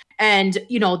that, and,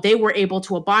 they were able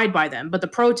to abide by them. But the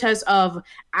protests of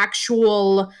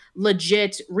actual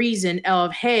legit reason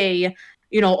of, hey,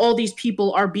 all these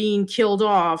people are being killed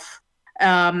off,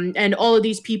 and all of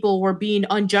these people were being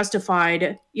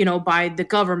unjustified, by the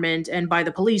government and by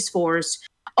the police force.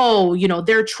 Oh,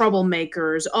 they're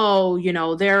troublemakers. Oh,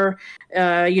 they're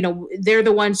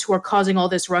the ones who are causing all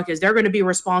this ruckus. They're going to be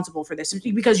responsible for this,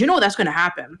 because that's going to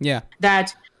happen. Yeah.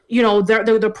 That,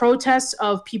 the protests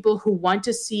of people who want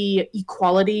to see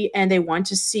equality and they want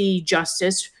to see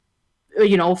justice,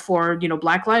 for,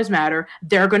 Black Lives Matter,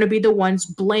 they're going to be the ones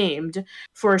blamed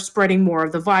for spreading more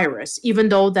of the virus, even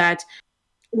though that,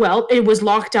 well, it was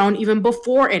locked down even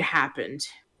before it happened.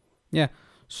 Yeah.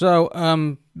 So,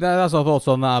 that's our thoughts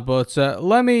on that. But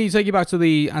let me take you back to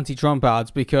the anti-Trump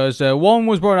ads, because one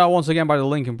was brought out once again by the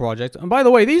Lincoln Project. And by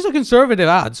the way, these are conservative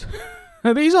ads.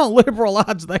 These aren't liberal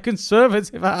ads, they're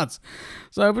conservative ads.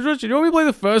 So, Patricia, do you want me to play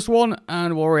the first one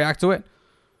and we'll react to it?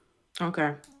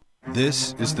 Okay.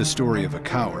 This is the story of a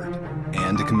coward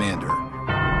and a commander.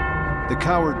 The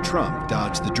coward Trump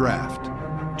dodged the draft.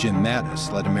 Jim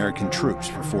Mattis led American troops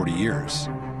for 40 years.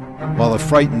 While a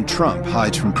frightened Trump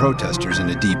hides from protesters in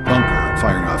a deep bunker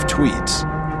firing off tweets,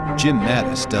 Jim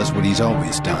Mattis does what he's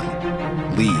always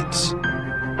done, leads.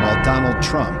 While Donald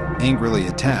Trump angrily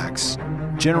attacks,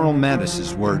 General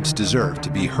Mattis's words deserve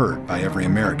to be heard by every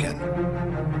American.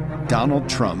 Donald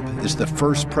Trump is the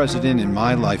first president in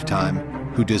my lifetime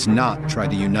who does not try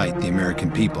to unite the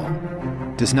American people,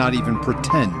 does not even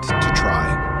pretend to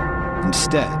try.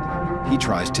 Instead, he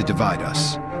tries to divide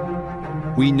us.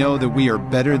 We know that we are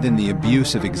better than the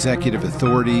abuse of executive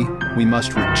authority. We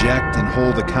must reject and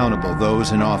hold accountable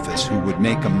those in office who would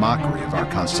make a mockery of our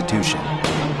Constitution.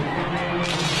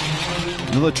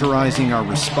 Militarizing our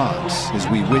response, as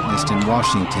we witnessed in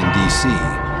Washington, D.C.,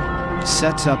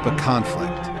 sets up a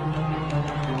conflict,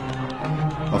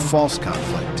 a false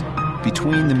conflict,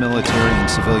 between the military and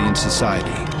civilian society.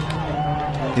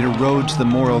 It erodes the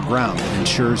moral ground that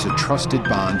ensures a trusted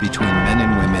bond between men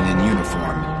and women in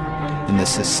uniform in the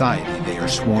society they are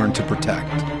sworn to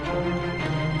protect.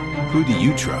 Who do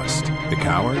you trust, the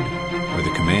coward or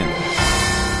the commander?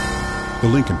 The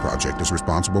Lincoln Project is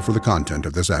responsible for the content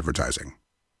of this advertising.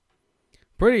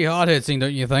 Pretty hard-hitting,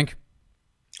 don't you think?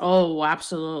 Oh,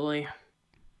 absolutely.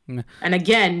 And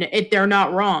again, they're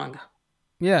not wrong.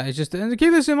 Yeah, it's just, and to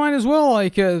keep this in mind as well,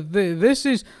 like, this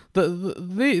is,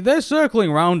 they're circling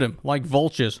around him like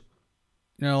vultures.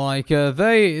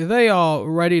 They are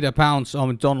ready to pounce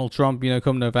on Donald Trump,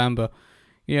 come November.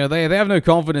 They have no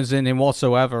confidence in him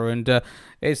whatsoever, and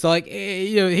it's like,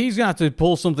 he's going to have to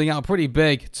pull something out pretty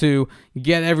big to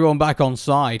get everyone back on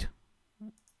side.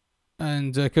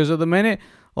 And because at the minute,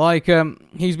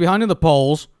 he's behind in the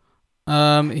polls,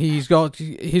 he's got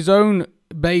his own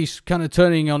base kind of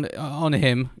turning on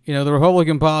him. The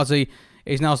Republican Party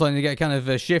is now starting to get kind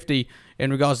of shifty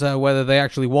in regards to whether they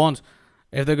actually want,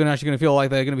 if they're actually going to feel like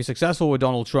they're going to be successful with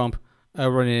Donald Trump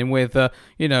running in with, an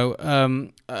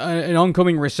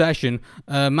oncoming recession,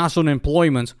 mass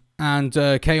unemployment, and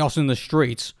chaos in the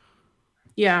streets.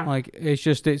 Yeah. Like, it's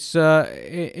just, it's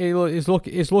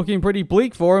looking pretty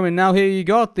bleak for him, and now here you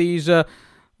got these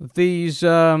ads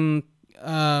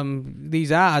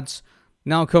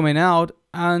now coming out,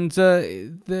 and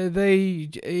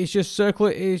it just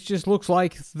looks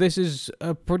like this is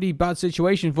a pretty bad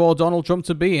situation for Donald Trump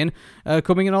to be in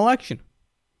coming an election.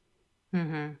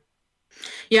 Mm-hmm.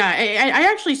 Yeah,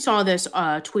 I actually saw this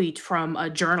tweet from a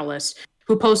journalist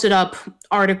who posted up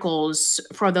articles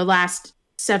for the last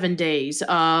 7 days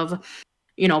of,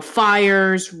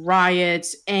 fires,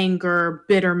 riots, anger,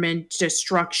 bitterment,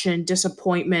 destruction,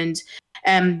 disappointment,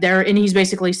 and he's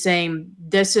basically saying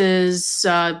this is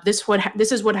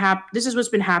what's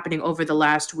been happening over the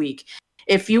last week.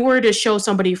 If you were to show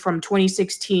somebody from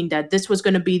 2016 that this was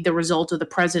going to be the result of the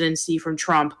presidency from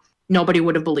Trump, nobody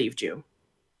would have believed you.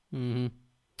 Mm-hmm.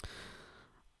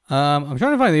 I'm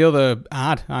trying to find the other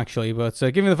ad, actually, but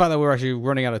given the fact that we're actually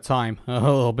running out of time a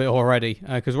little bit already,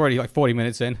 because we're already like 40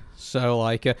 minutes in, so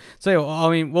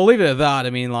we'll leave it at that. I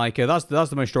mean, that's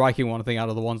the most striking one, I think, out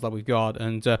of the ones that we've got,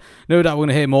 and no doubt we're going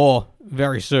to hear more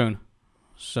very soon.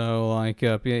 So,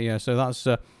 so that's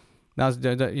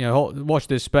watch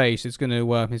this space. It's going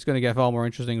to get far more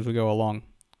interesting as we go along.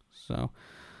 So,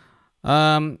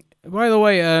 by the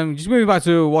way, just moving back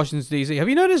to Washington, D.C., have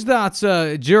you noticed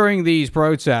that during these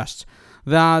protests,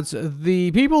 that the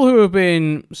people who have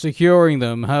been securing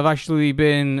them have actually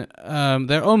been,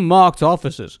 they're unmarked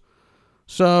officers.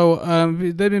 So,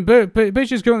 they've been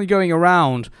pictures currently going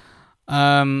around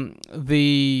on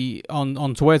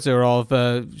Twitter of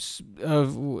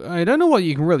I don't know what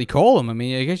you can really call them. I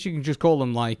mean, I guess you can just call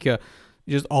them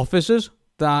just officers.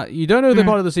 That you don't know if they're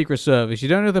part of the Secret Service, you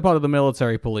don't know if they're part of the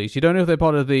military police, you don't know if they're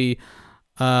part of the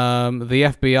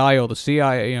FBI or the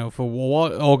CIA, for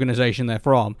what organization they're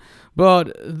from.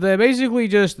 But they're basically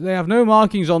they have no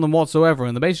markings on them whatsoever,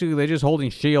 and they're just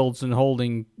holding shields and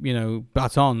holding,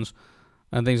 batons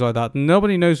and things like that.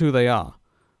 Nobody knows who they are.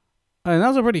 And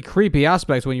that's a pretty creepy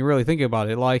aspect when you really think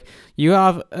about it. Like, you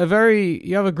have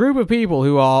a group of people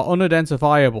who are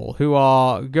unidentifiable, who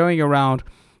are going around,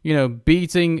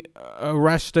 beating,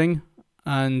 arresting,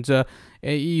 and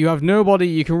you have nobody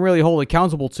you can really hold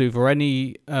accountable to for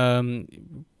any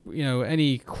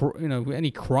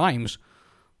crimes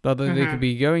that they could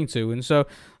be going to. And so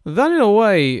that, in a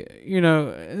way,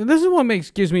 this is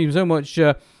what gives me so much,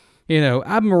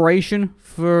 admiration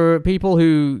for people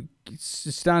who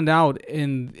stand out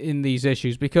in these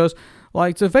issues, because,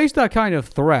 to face that kind of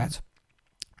threat.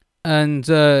 And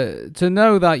to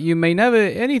know that you may never,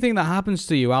 anything that happens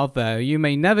to you out there, you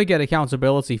may never get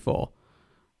accountability for,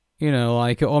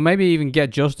 or maybe even get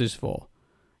justice for,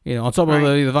 on top of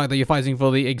the fact that you're fighting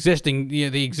for the existing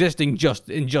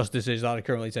injustices that are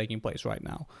currently taking place right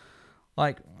now.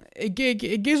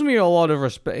 It gives me a lot of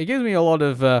respect. It gives me a lot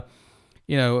of, I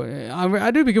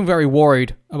do become very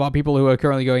worried about people who are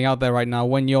currently going out there right now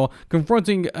when you're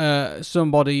confronting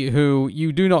somebody who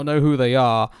you do not know who they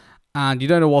are. And you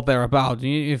don't know what they're about.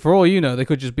 For all you know, they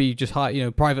could just be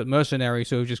private mercenaries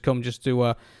who have just come just to,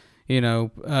 or you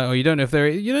don't know if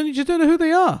you just don't know who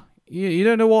they are. You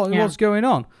don't know what's going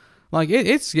on.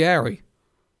 It's scary.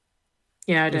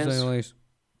 Yeah, it is. To say the least.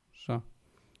 So,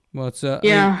 but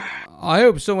I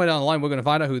hope somewhere down the line we're going to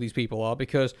find out who these people are,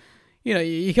 because,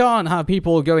 you can't have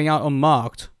people going out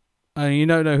unmarked and you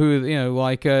don't know who.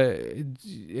 And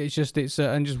just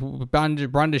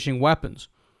brandishing weapons.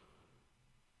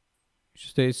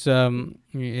 It's a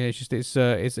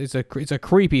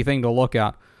creepy thing to look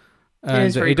at,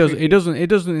 and it doesn't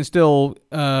instill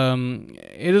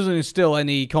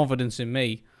any confidence in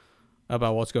me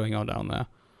about what's going on down there.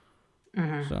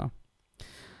 So,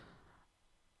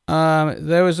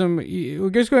 there was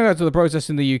just going back to the protests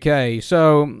in the UK.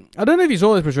 So I don't know if you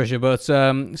saw this, Patricia, but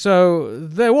so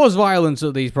there was violence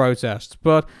at these protests,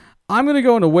 but I'm going to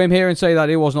go on a whim here and say that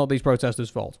it was not these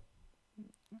protesters' fault.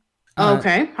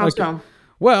 Okay, how so?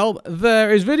 Well,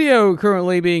 there is video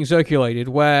currently being circulated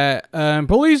where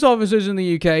police officers in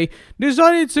the UK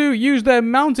decided to use their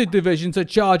mounted division to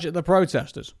charge at the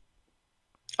protesters.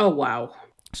 Oh, wow.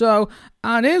 So,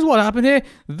 and here's what happened here.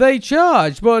 They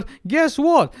charged, but guess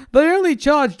what? They only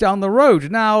charged down the road.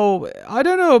 Now, I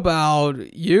don't know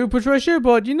about you, Patricia,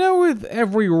 but with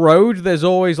every road, there's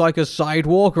always a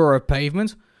sidewalk or a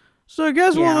pavement. So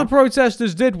guess what the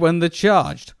protesters did when they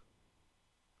charged?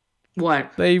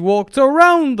 What? They walked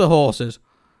around the horses.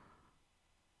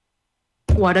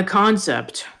 What a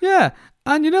concept. Yeah.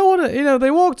 And you know what?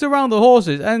 They walked around the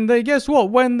horses, and guess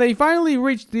what? When they finally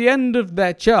reached the end of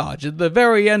their charge, at the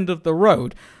very end of the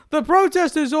road, the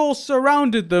protesters all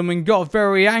surrounded them and got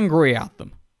very angry at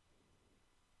them.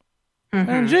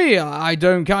 And gee, I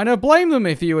don't kind of blame them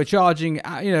if you were charging,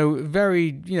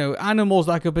 very, animals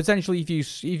that could potentially,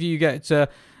 if you get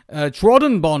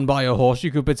trodden on by a horse,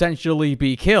 you could potentially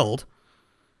be killed.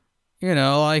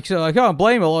 So I can't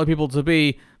blame a lot of people to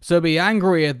be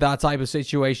angry at that type of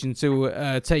situation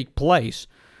to take place.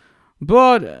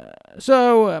 But,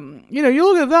 you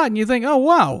look at that and you think, oh,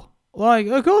 wow. Like,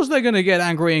 of course they're going to get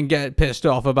angry and get pissed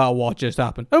off about what just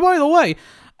happened. Oh, by the way,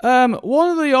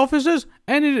 one of the officers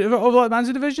of the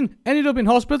Manson Division ended up in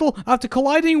hospital after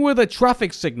colliding with a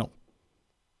traffic signal.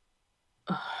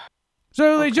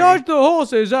 So they charged the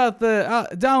horses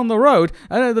down the road,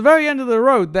 and at the very end of the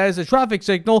road, there's a traffic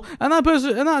signal, and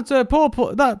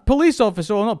that police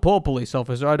officer, or not poor police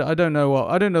officer, I don't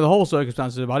know the whole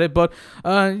circumstances about it, but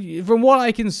from what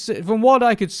I could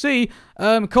see,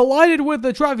 collided with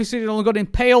the traffic signal and got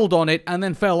impaled on it, and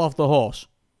then fell off the horse.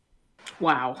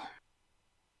 Wow.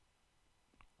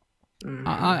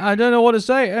 I don't know what to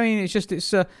say. I mean,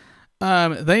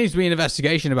 there needs to be an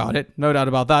investigation about it, no doubt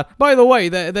about that. By the way,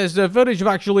 there's footage of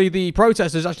actually the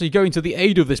protesters actually going to the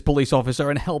aid of this police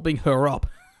officer and helping her up.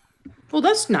 Well,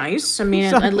 that's nice. I mean,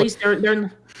 exactly. At least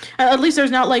they're at least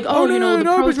there's not like,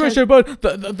 Patricia, but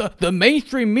the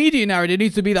mainstream media narrative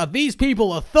needs to be that these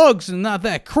people are thugs and that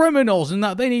they're criminals and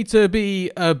that they need to be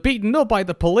beaten up by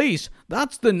the police.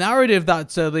 That's the narrative that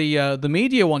the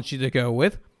media wants you to go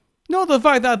with. Not the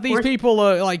fact that these people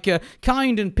are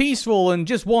kind and peaceful and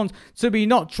just want to be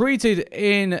not treated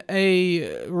in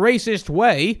a racist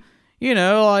way.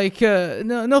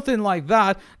 Nothing like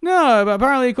that. No, but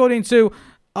apparently according to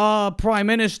our Prime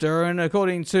Minister and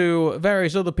according to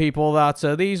various other people that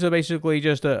these are basically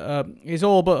just it's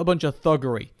all but a bunch of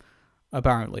thuggery.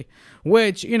 Apparently,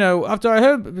 which after I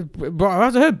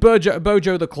heard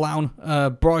Bojo the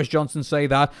Clown, Boris Johnson say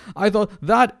that, I thought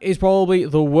that is probably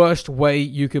the worst way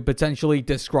you could potentially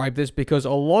describe this, because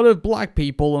a lot of black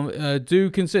people do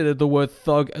consider the word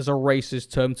thug as a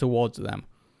racist term towards them.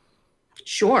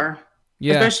 Sure.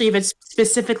 Yeah. Especially if it's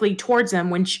specifically towards them,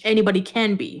 which anybody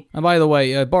can be. And by the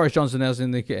way, Boris Johnson has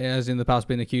in the past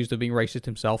been accused of being racist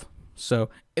himself. So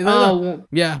that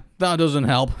doesn't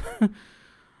help.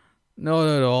 Not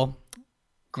at all.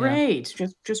 Great. Yeah.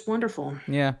 Just wonderful.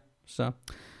 Yeah. So,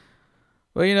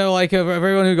 well, for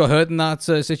everyone who got hurt in that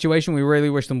situation, we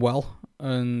really wish them well.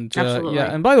 And absolutely.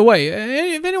 Yeah. And by the way,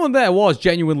 if anyone there was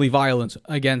genuinely violent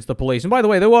against the police, and by the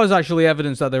way, there was actually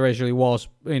evidence that there actually was,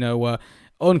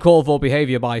 uncalled for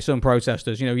behavior by some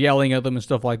protesters, yelling at them and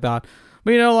stuff like that.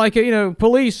 But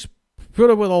police put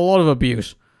up with a lot of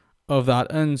abuse of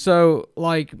that, and so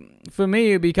for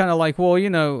me, it'd be kind of like, well,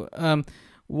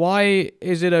 why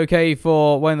is it okay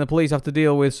for when the police have to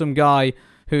deal with some guy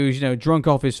who's, drunk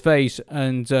off his face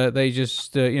and they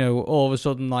just, all of a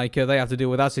sudden, they have to deal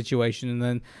with that situation, and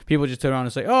then people just turn around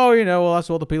and say, oh, well, that's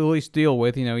what the police deal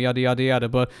with, yada, yada, yada.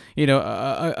 But,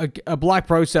 a black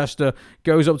protester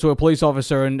goes up to a police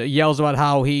officer and yells about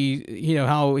how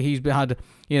he's had,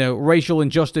 racial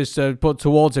injustice put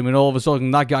towards him, and all of a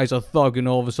sudden that guy's a thug, and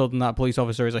all of a sudden that police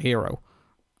officer is a hero.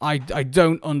 I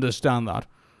don't understand that.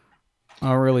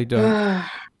 I really don't.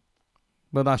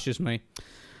 But that's just me.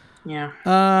 Yeah.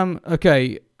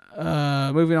 Okay.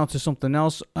 Moving on to something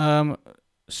else.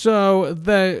 So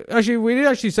we did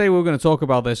actually say we were going to talk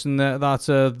about this, and that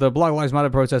the Black Lives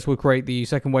Matter protest will create the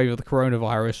second wave of the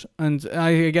coronavirus. And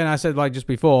I said just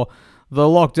before, the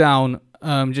lockdown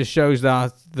just shows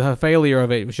that the failure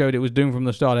of it showed it was doomed from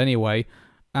the start anyway.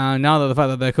 And now that the fact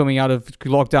that they're coming out of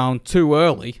lockdown too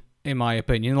early, in my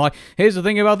opinion. Here's the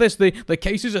thing about this. The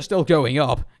cases are still going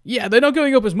up. Yeah, they're not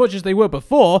going up as much as they were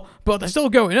before, but they're still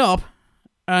going up.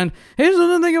 And here's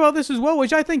another thing about this as well,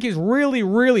 which I think is really,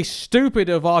 really stupid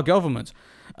of our government.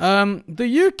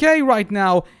 The UK right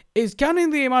now is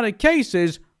counting the amount of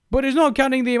cases, but is not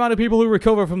counting the amount of people who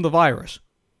recover from the virus.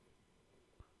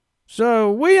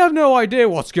 So we have no idea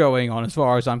what's going on as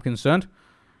far as I'm concerned.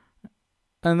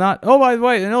 And that, oh, by the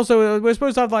way, and also we're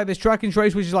supposed to have this track and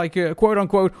trace, which is a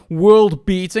quote-unquote world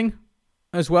beating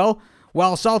as well,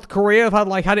 while South Korea have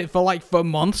had it for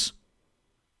months.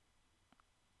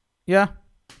 Yeah.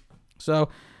 So,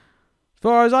 as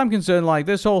far as I'm concerned,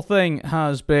 this whole thing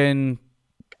has been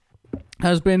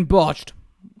botched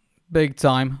big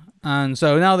time. And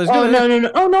so now there's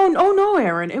no,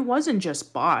 Aaron, it wasn't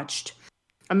just botched.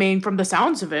 I mean, from the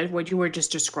sounds of it, what you were just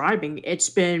describing, it's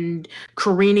been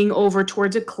careening over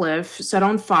towards a cliff, set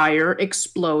on fire,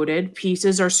 exploded.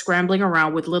 Pieces are scrambling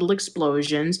around with little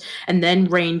explosions. And then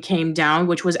rain came down,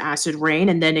 which was acid rain.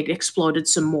 And then it exploded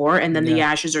some more. And then the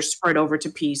ashes are spread over to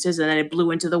pieces. And then it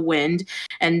blew into the wind.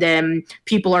 And then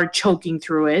people are choking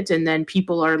through it. And then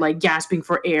people are like gasping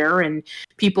for air. And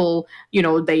people,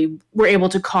 they were able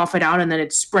to cough it out. And then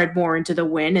it spread more into the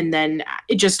wind. And then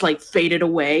it just like faded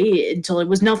away until it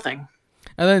was nothing.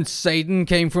 And then Satan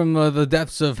came from the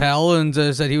depths of hell and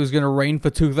said he was going to reign for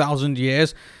 2,000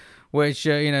 years, which,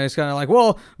 it's kind of like,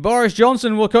 well, Boris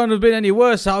Johnson couldn't have been any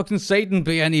worse. How can Satan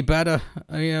be any better,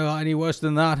 any worse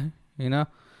than that,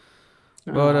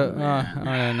 But, I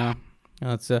don't know.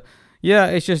 That's, I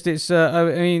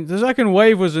mean, the second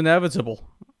wave was inevitable.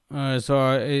 And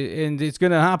it's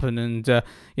going to happen. And,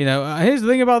 here's the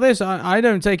thing about this. I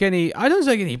don't take any, by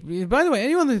the way,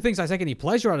 anyone who thinks I take any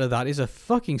pleasure out of that is a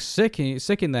fucking sick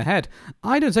in the head.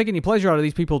 I don't take any pleasure out of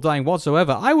these people dying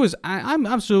whatsoever. I'm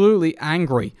absolutely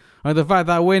angry at the fact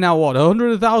that we're now,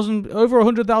 over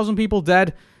 100,000 people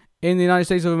dead in the United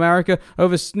States of America,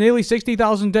 over nearly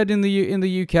 60,000 dead in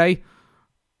the UK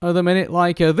at the minute.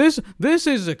 Like, this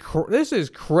is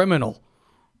criminal,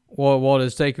 what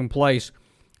has taken place.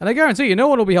 And I guarantee you, no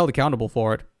one will be held accountable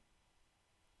for it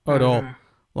at all.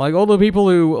 Like, all the people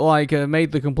who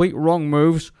made the complete wrong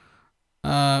moves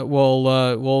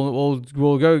will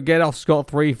go get off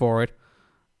scot-free for it.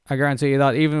 I guarantee you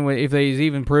that, if they've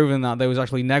even proven that there was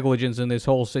actually negligence in this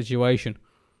whole situation.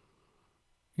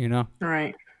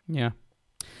 Right. Yeah.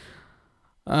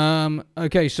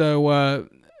 Okay, so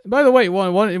by the way, in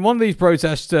one of these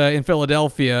protests in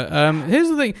Philadelphia, here's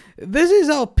the thing. This is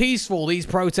how peaceful these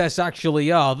protests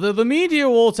actually are. The media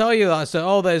will tell you that,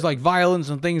 there's like violence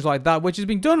and things like that, which is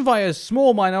being done by a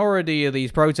small minority of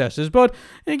these protesters. But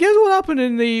guess what happened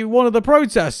in one of the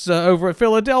protests over at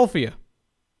Philadelphia?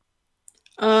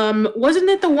 Wasn't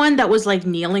it the one that was like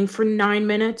kneeling for 9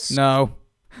 minutes? No.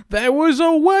 There was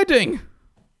a wedding.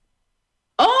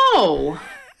 Oh!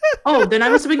 Then I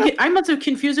must have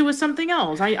confused it with something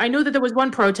else. I know that there was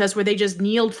one protest where they just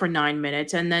kneeled for 9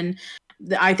 minutes, and then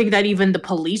I think that even the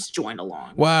police joined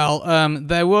along. Well,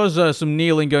 there was some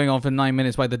kneeling going on for 9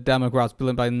 minutes by the Democrats,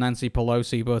 by Nancy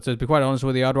Pelosi. But to be quite honest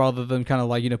with you, I'd rather them kind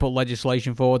of put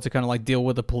legislation forward to kind of deal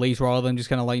with the police rather than just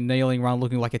kind of kneeling around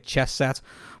looking like a chess set.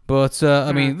 But,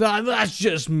 I mean, that's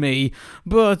just me.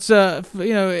 But, the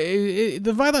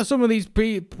fact that some of these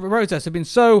protests have been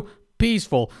so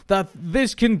peaceful that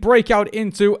this can break out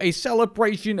into a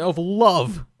celebration of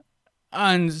love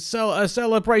and a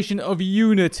celebration of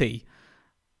unity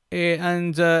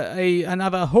and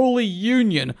have a holy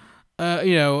union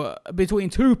between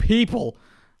two people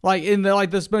in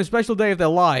the most special day of their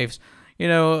lives.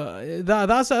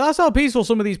 That's how peaceful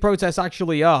some of these protests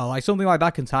actually are. Something like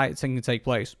that can take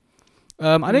place.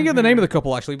 I didn't get the name of the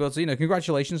couple actually, but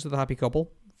congratulations to the happy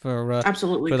couple.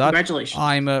 Absolutely, for that. Congratulations.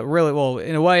 I'm really,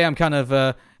 in a way, I'm kind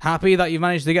of happy that you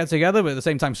managed to get together, but at the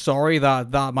same time, sorry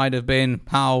that might have been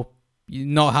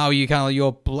not how you kind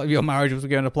of your marriage was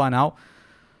going to plan out.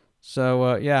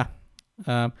 So yeah.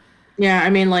 Yeah,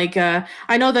 I mean,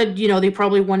 I know that, they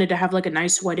probably wanted to have, a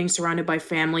nice wedding surrounded by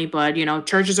family, but,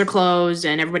 churches are closed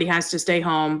and everybody has to stay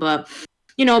home. But,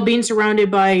 being surrounded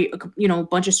by, a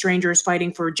bunch of strangers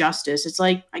fighting for justice, it's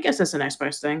I guess that's the next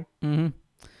best thing. Mm-hmm.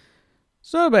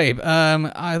 So, babe,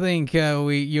 I think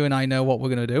you and I know what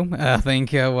we're going to do. I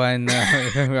think when we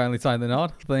finally tie the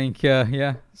knot. I think,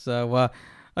 yeah. So,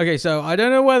 okay, so I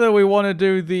don't know whether we want to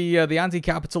do the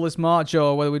anti-capitalist march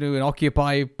or whether we do an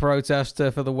Occupy protest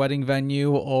for the wedding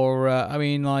venue or,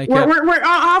 We're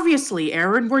obviously,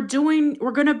 Aaron, we're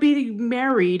going to be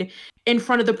married in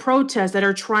front of the protests that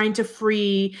are trying to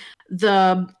free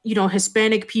the,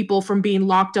 Hispanic people from being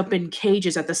locked up in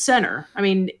cages at the center. I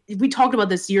mean, we talked about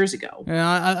this years ago.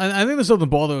 Yeah, I think the Southern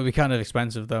border would be kind of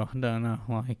expensive, though. I don't know.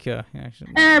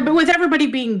 But with everybody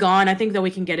being gone, I think that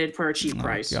we can get it for a cheap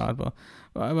price. God, but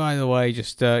by the way,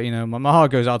 just, my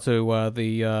heart goes out to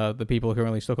the people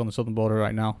currently stuck on the southern border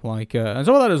right now. And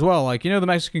some of that as well. The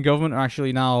Mexican government are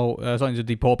actually now starting to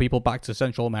deport people back to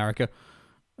Central America.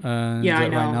 Yeah, I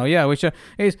know. Right now, yeah, which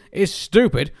is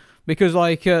stupid. Because,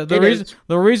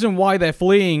 the reason why they're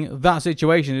fleeing that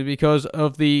situation is because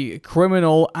of the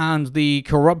criminal and the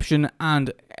corruption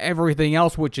and everything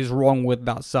else which is wrong with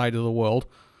that side of the world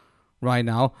right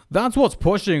now. That's what's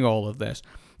pushing all of this.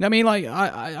 I mean,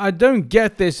 I don't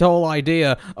get this whole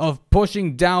idea of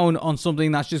pushing down on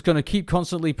something that's just going to keep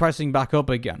constantly pressing back up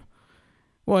again.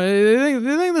 Well, they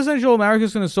think the Central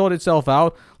America's going to sort itself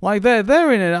out.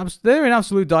 They're in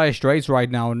absolute dire straits right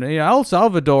now, and El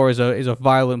Salvador is a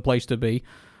violent place to be.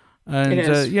 And It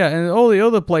is. and all the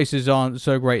other places aren't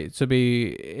so great to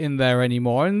be in there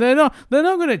anymore, and they're not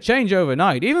going to change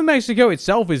overnight. Even Mexico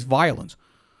itself is violent.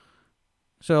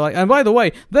 So like, and by the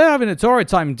way, they're having a torrid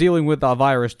time dealing with that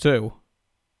virus too,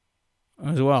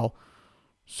 as well.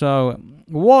 So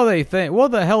what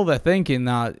the hell they're thinking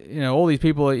that, all these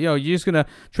people, you're just gonna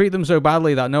treat them so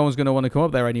badly that no one's gonna want to come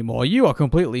up there anymore. You are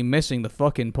completely missing the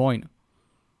fucking point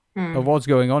of what's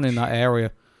going on in that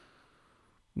area.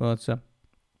 But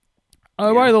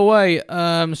by the way,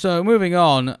 so moving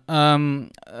on,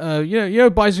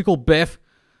 Bicycle Biff,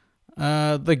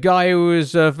 the guy who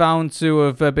was found to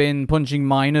have been punching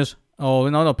minors,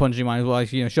 or not punching minors, but like,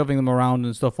 shoving them around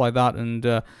and stuff like that, and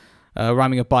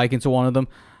ramming a bike into one of them.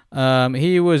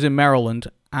 He was in Maryland,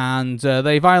 and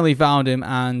they finally found him,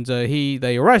 and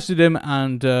they arrested him,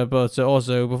 and but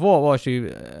also I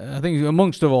think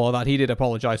amongst all that, he did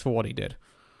apologize for what he did.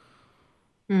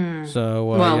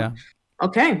 So yeah.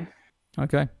 Okay.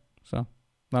 So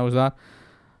that was that.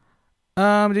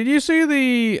 Did you see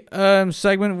the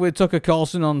segment with Tucker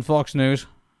Carlson on Fox News?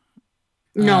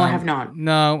 No, I have not.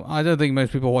 No, I don't think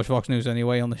most people watch Fox News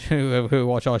anyway on the show, who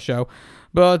watch our show.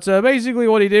 But basically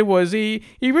what he did was he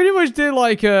pretty much did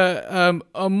like a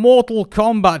Mortal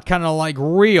Kombat kind of like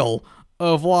reel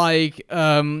of like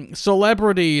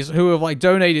celebrities who have like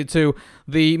donated to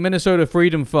the Minnesota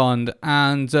Freedom Fund,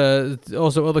 and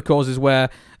also other causes where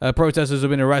protesters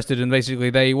have been arrested, and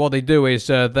basically what they do is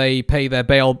they pay their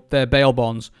bail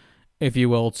bonds, if you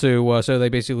will, to so they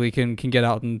basically can get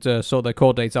out and sort their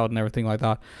court dates out and everything like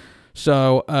that.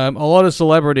 So a lot of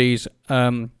celebrities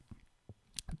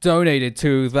donated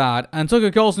to that, and Tucker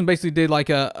Carlson basically did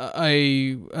like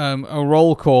a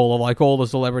roll call of like all the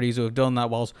celebrities who have done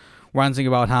that, whilst ranting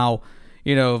about how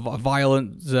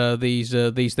violent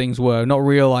these things were, not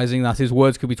realizing that his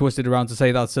words could be twisted around to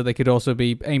say that so they could also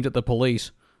be aimed at the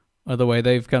police. The way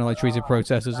they've kind of like treated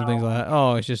protesters and things like that.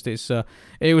 Oh,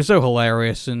 it was so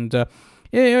hilarious. And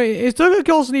is Tucker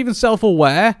Carlson even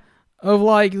self-aware of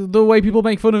like the way people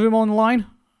make fun of him online?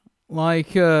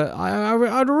 Like,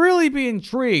 I'd really be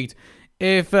intrigued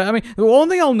if the one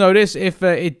thing I'll notice if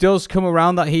it does come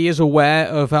around that he is aware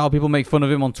of how people make fun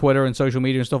of him on Twitter and social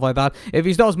media and stuff like that, if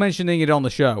he starts mentioning it on the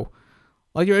show.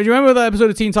 Like, do you remember that episode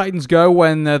of Teen Titans Go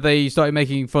when they started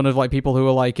making fun of like people who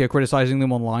were like criticizing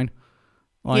them online?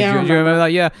 Like, yeah, do you remember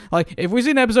that? Yeah. Like, if we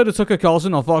see an episode of Tucker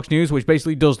Carlson on Fox News, which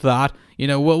basically does that,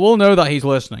 we'll know that he's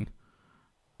listening,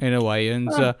 in a way. And,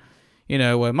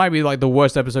 it might be like the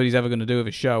worst episode he's ever going to do of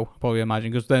his show, probably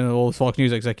imagine, because then all the Fox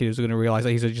News executives are going to realize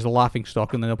that he's just a laughing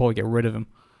stock, and then they'll probably get rid of him.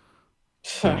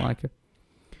 Like it.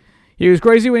 He was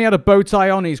crazy when he had a bow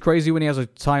tie on. He's crazy when he has a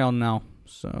tie on now.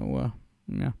 So,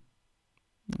 yeah.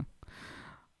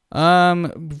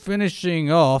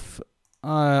 Finishing off.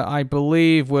 I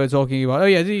believe we're talking about...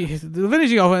 the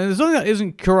finishing off, there's something that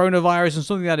isn't coronavirus and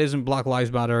something that isn't Black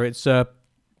Lives Matter. It's, and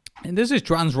this is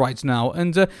trans rights now.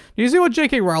 And, do you see what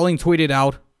J.K. Rowling tweeted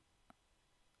out?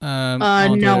 No,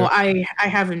 I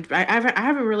haven't. I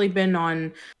haven't really been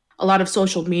on a lot of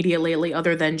social media lately,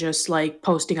 other than just, like,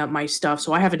 posting up my stuff,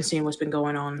 so I haven't seen what's been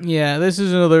going on. Yeah, this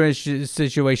is another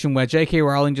situation where J.K.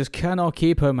 Rowling just cannot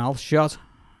keep her mouth shut.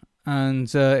 And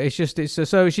so she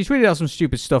tweeted out some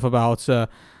stupid stuff about her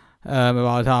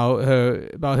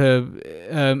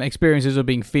experiences of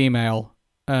being female,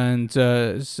 and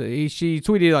she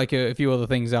tweeted like a few other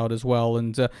things out as well.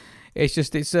 And but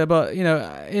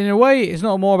in a way, it's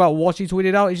not more about what she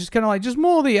tweeted out. It's just kind of like just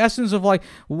more the essence of like,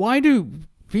 why do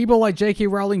people like J.K.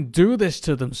 Rowling do this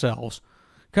to themselves?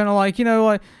 Kind of like, you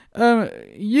were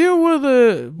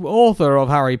the author of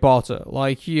Harry Potter,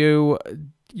 like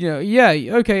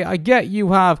okay, I get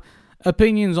you have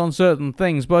opinions on certain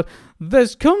things, but there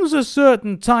comes a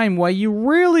certain time where you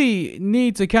really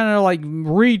need to kind of like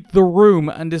read the room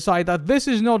and decide that this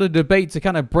is not a debate to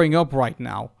kind of bring up right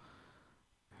now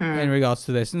in regards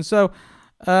to this. And so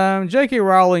J.K.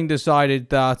 Rowling decided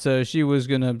that she was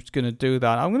gonna do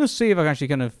that. I'm gonna see if I can actually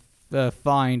kind of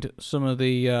find some of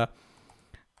the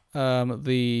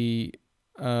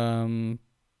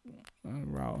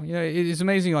it's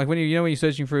amazing. Like when you're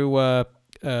searching through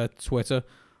Twitter,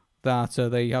 that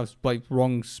they have like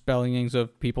wrong spellings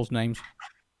of people's names.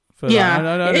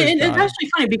 Yeah, it's actually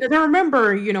funny because I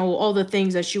remember all the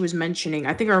things that she was mentioning.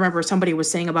 I think I remember somebody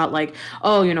was saying about like,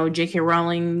 J.K.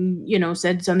 Rowling,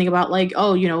 said something about like,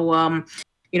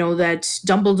 that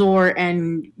Dumbledore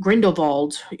and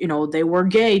Grindelwald, they were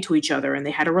gay to each other and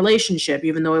they had a relationship,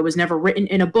 even though it was never written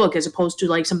in a book, as opposed to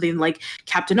like something like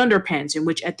Captain Underpants, in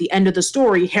which at the end of the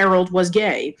story, Harold was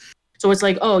gay. So it's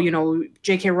like,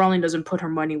 J.K. Rowling doesn't put her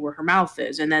money where her mouth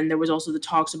is. And then there was also the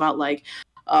talks about like,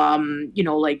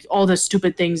 like all the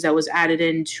stupid things that was added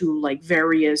into like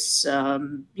various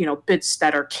bits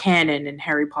that are canon in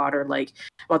Harry Potter, like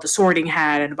about the Sorting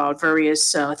Hat and about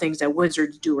various things that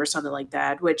wizards do or something like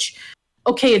that, which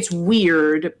okay, it's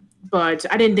weird, but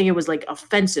I didn't think it was like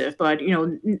offensive. But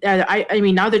I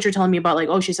mean, now that you're telling me about like,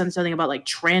 oh, she said something about like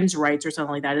trans rights or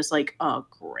something like that, it's like, oh,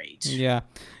 great. Yeah,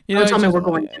 Don't tell me we're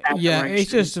going in that yeah, direction.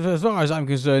 it's just, as far as I'm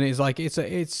concerned, it's like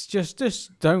it's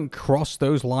just don't cross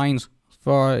those lines.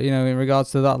 For in regards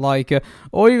to that, like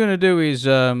all you're gonna do is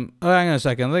hang on a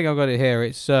second, I think I've got it here.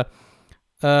 It's so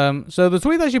the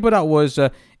tweet that she put out was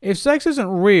if sex isn't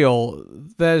real,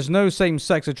 there's no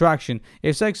same-sex attraction.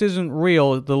 If sex isn't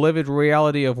real, the lived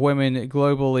reality of women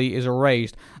globally is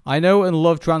erased. I know and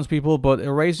love trans people, but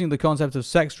erasing the concept of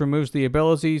sex removes the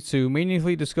ability to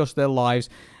meaningfully discuss their lives.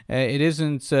 It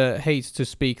isn't hate to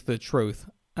speak the truth.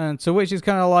 And to which is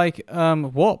kind of like,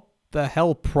 what the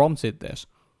hell prompted this?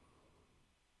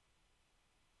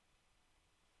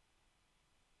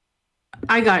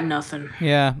 I got nothing.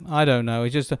 Yeah, I don't know.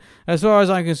 It's just, as far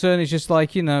as I'm concerned, it's just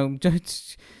like, if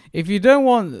you don't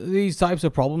want these types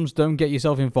of problems, don't get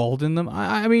yourself involved in them.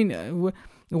 I mean,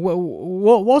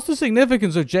 what's the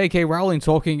significance of J.K. Rowling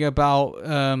talking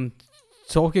about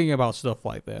stuff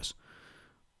like this?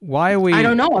 Why are we... I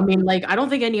don't know. I mean, like, I don't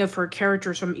think any of her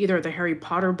characters from either of the Harry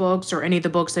Potter books or any of the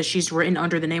books that she's written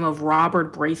under the name of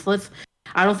Robert Braithwaite,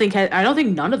 I don't think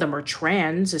none of them are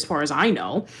trans, as far as I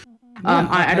know. Yeah,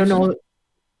 I don't know.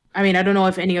 I mean, I don't know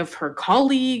if any of her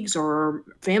colleagues or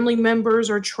family members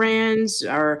are trans,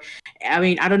 or, I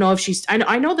mean, I don't know if she's,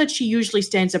 I know that she usually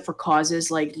stands up for causes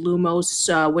like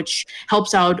Lumos, which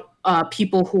helps out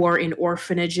people who are in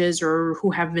orphanages or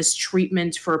who have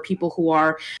mistreatment for people who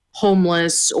are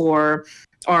homeless or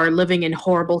are living in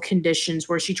horrible conditions,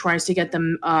 where she tries to get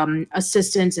them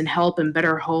assistance and help and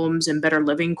better homes and better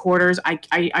living quarters.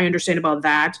 I understand about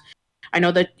that. I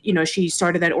know that, she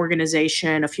started that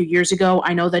organization a few years ago.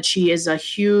 I know that she is a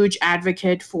huge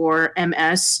advocate for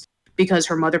MS because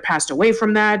her mother passed away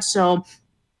from that. So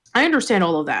I understand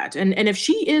all of that. And if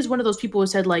she is one of those people who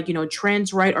said, like,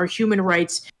 trans right or human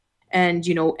rights, and,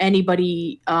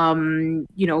 anybody,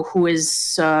 who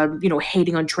is,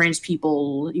 hating on trans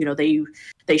people,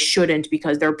 they shouldn't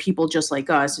because they're people just like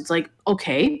us. It's like,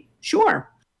 okay,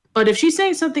 sure. But if she's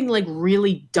saying something like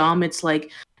really dumb, it's like,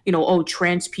 oh,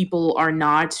 trans people are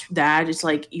not that. It's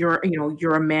like, you're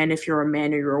a man if you're a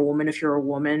man, or you're a woman if you're a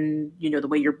woman, the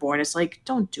way you're born. It's like,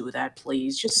 don't do that,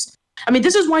 please. Just, I mean,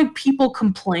 this is why people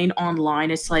complain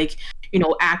online. It's like,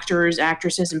 actors,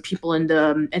 actresses, and people in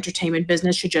the entertainment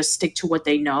business should just stick to what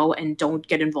they know and don't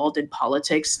get involved in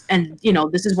politics. And,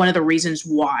 this is one of the reasons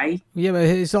why. Yeah, but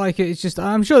it's like, it's just,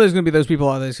 I'm sure there's going to be those people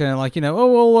out there that's kind of like,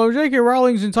 oh, well, J.K.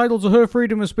 Rowling's entitled to her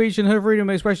freedom of speech and her freedom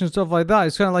of expression and stuff like that.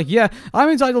 It's kind of like, yeah, I'm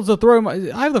entitled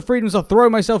to I have the freedom to throw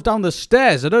myself down the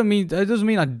stairs. It doesn't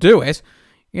mean I do it.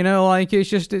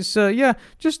 Just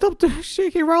stop,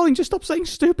 J.K. Rowling, just stop saying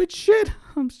stupid shit.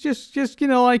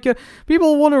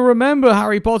 People want to remember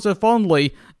Harry Potter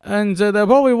fondly, and they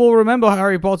probably will remember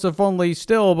Harry Potter fondly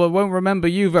still, but won't remember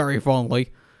you very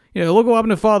fondly. Look what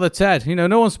happened to Father Ted.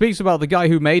 No one speaks about the guy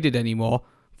who made it anymore,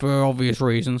 for obvious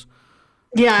reasons.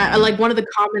 Yeah, like one of the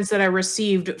comments that I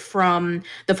received from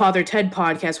the Father Ted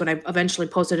podcast when I eventually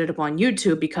posted it up on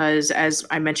YouTube, because as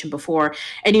I mentioned before,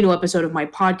 any new episode of my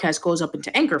podcast goes up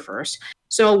into Anchor first.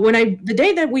 So the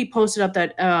day that we posted up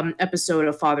that episode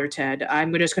of Father Ted,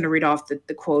 I'm just going to read off the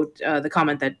quote, the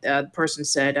comment that the person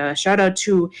said. Shout out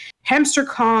to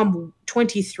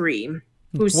HamsterCom23,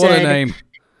 who said, "What a name!"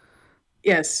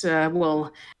 Yes,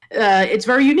 it's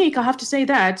very unique. I'll have to say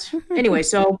that. Anyway,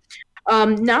 so.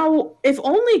 Now, if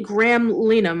only Graham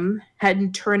Linehan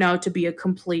hadn't turned out to be a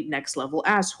complete next-level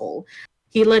asshole.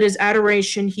 He let his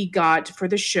adoration he got for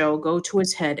the show go to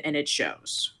his head, and it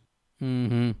shows.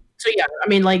 Mm-hmm. So, yeah, I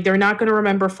mean, like, they're not going to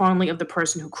remember fondly of the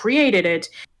person who created it,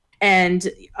 and,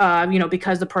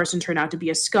 because the person turned out to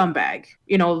be a scumbag.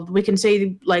 We can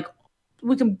say, like,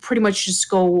 we can pretty much just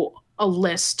go a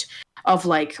list of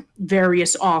like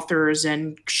various authors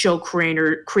and show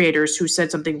creators who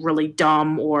said something really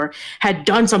dumb or had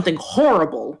done something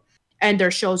horrible, and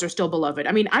their shows are still beloved.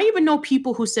 I mean, I even know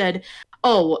people who said,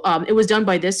 it was done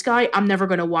by this guy, I'm never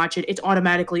going to watch it. It's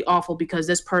automatically awful because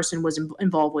this person was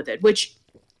involved with it, which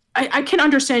I can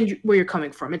understand where you're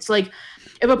coming from. It's like,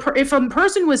 if a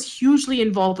person was hugely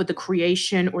involved with the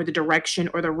creation or the direction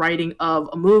or the writing of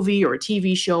a movie or a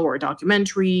TV show or a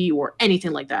documentary or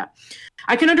anything like that,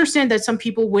 I can understand that some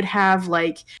people would have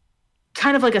like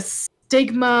kind of like a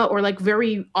stigma or like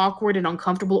very awkward and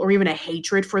uncomfortable or even a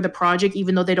hatred for the project,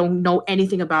 even though they don't know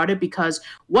anything about it because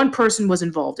one person was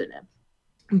involved in it.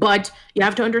 But you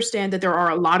have to understand that there are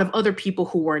a lot of other people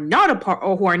who are not a part,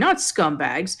 or who are not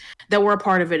scumbags, that were a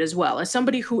part of it as well. As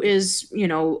somebody who is,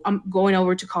 going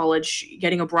over to college,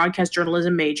 getting a broadcast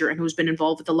journalism major, and who's been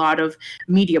involved with a lot of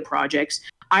media projects,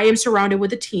 I am surrounded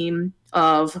with a team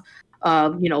of,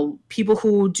 people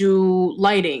who do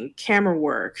lighting, camera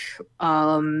work,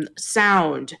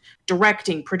 sound,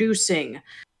 directing, producing,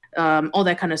 all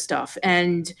that kind of stuff.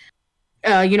 And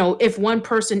if one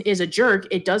person is a jerk,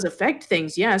 it does affect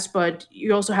things, yes, but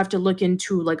you also have to look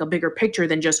into like a bigger picture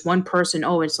than just one person.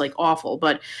 Oh, it's like awful.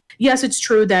 But yes, it's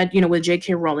true that, with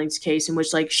J.K. Rowling's case, in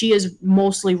which like she is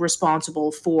mostly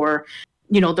responsible for,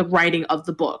 the writing of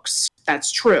the books.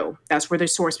 That's true. That's where the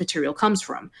source material comes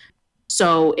from.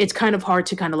 So it's kind of hard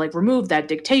to kind of like remove that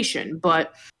dictation.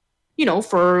 But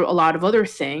for a lot of other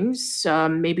things,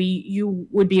 maybe you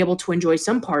would be able to enjoy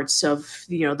some parts of,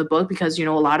 the book, because, a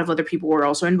lot of other people were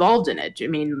also involved in it. I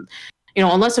mean,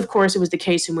 unless, of course, it was the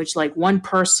case in which, like, one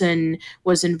person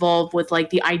was involved with, like,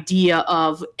 the idea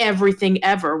of everything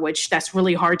ever, which that's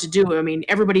really hard to do. I mean,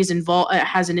 everybody's involved,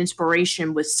 has an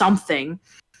inspiration with something.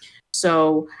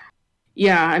 So,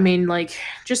 yeah, I mean, like,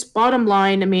 just bottom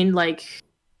line, I mean, like,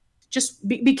 just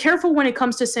be careful when it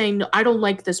comes to saying, no, I don't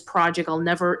like this project, I'll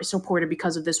never support it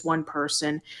because of this one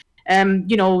person.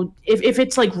 If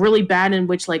it's like really bad, in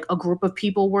which like a group of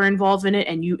people were involved in it,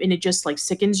 and it just like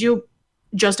sickens you,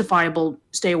 justifiable,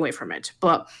 stay away from it.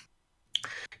 But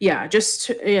yeah,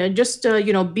 just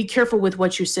be careful with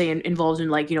what you say involved in,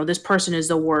 like, this person is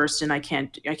the worst and I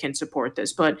can't support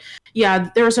this. But yeah,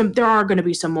 there are going to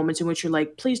be some moments in which you're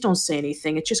like, please don't say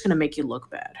anything, it's just going to make you look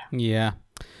bad. Yeah.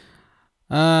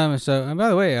 So, and by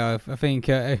the way, I think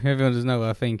if everyone doesn't know,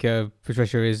 I think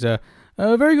Patricia is a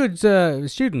very good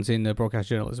student in broadcast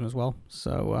journalism as well.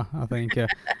 So I think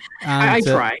I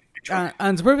try.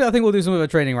 And to prove it, I think we'll do some of our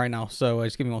training right now. So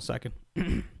just give me 1 second.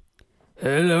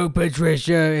 Hello,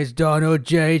 Patricia. It's Donald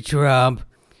J. Trump.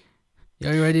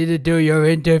 Are you ready to do your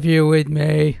interview with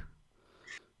me?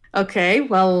 Okay,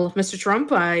 well, Mr. Trump,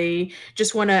 I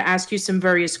just want to ask you some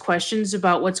various questions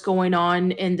about what's going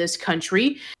on in this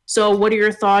country. So what are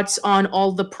your thoughts on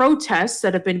all the protests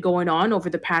that have been going on over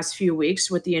the past few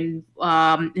weeks with the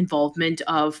involvement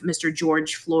of Mr.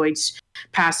 George Floyd's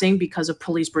passing because of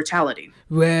police brutality?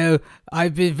 Well,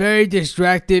 I've been very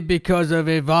distracted because of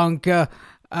Ivanka,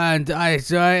 and I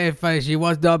saw if she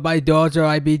was not my daughter,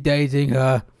 I'd be dating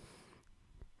her.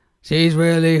 She's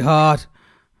really hot.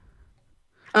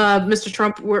 Mr.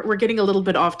 Trump, we're getting a little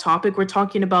bit off topic. We're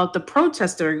talking about the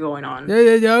protests that are going on.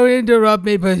 Don't interrupt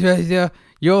me, Patricia.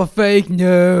 You're fake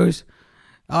news.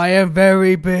 I am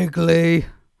very bigly.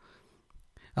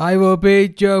 I will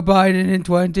beat Joe Biden in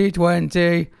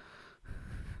 2020.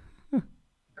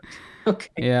 Okay.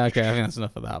 Yeah, okay, I think that's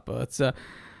enough of that. But, so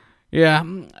I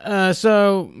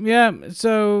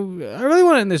really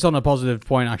want to end this on a positive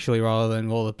point, actually, rather than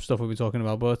all the stuff we've been talking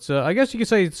about. But I guess you could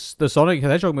say it's the Sonic the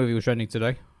Hedgehog movie was trending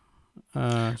today.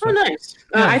 Oh, nice.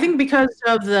 Yeah. I think because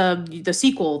of the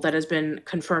sequel that has been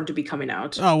confirmed to be coming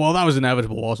out. Oh, well, that was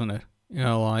inevitable, wasn't it? We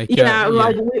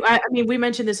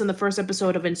mentioned this in the first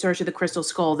episode of In Search of the Crystal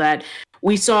Skull, that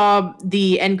we saw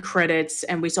the end credits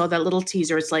and we saw that little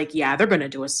teaser. It's like, yeah, they're going to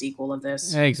do a sequel of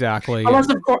this. Exactly.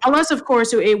 Unless of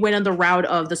course it went on the route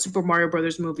of the Super Mario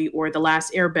Brothers movie or The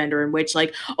Last Airbender, in which,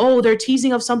 like, oh, they're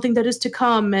teasing of something that is to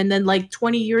come, and then like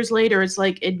 20 years later, it's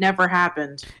like it never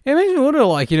happened. It makes me wonder,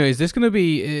 like,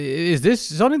 is this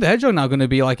Sonic the Hedgehog now going to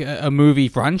be like a movie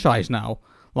franchise now?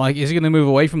 Like, is he going to move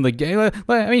away from the game? I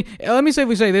mean, let me say, if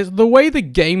we say this, the way the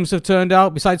games have turned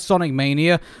out, besides Sonic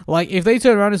Mania, like, if they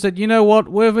turn around and said, you know what,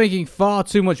 we're making far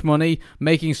too much money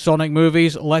making Sonic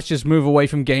movies, let's just move away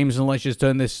from games and let's just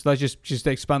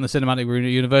expand the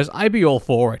cinematic universe, I'd be all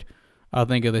for it, I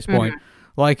think, at this point.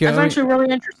 Like, that's actually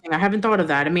really interesting. I haven't thought of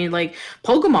that. I mean, like,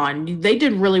 Pokemon, they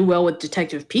did really well with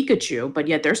Detective Pikachu, but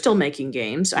yet they're still making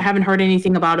games. I haven't heard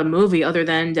anything about a movie other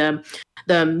than the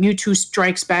Mewtwo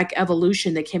Strikes Back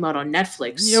Evolution that came out on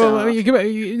Netflix. Yeah, well,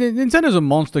 Nintendo's a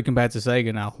monster compared to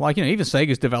Sega now. Like, even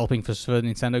Sega's developing for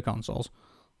Nintendo consoles.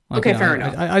 Like, okay, fair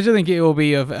enough. I just think it will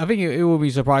be. I think it will be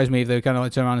surprised me if they kind of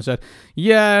like turn around and said,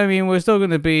 "Yeah, I mean, we're still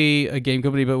going to be a game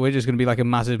company, but we're just going to be like a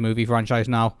massive movie franchise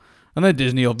now." And then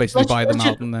Disney will basically buy them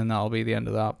out, and then that'll be the end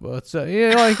of that. But so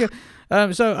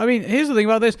I mean, here's the thing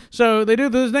about this. So they do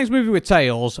this next movie with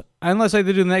Tails, and let's say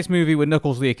they do the next movie with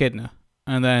Knuckles the Echidna.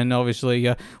 And then,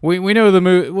 obviously, we know the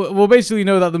movie. We'll basically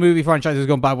know that the movie franchise has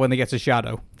gone bad when they get to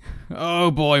Shadow.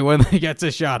 Oh boy, when they get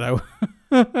to Shadow.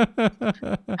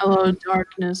 Hello,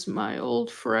 darkness, my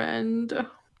old friend.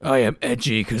 I am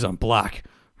edgy because I'm black.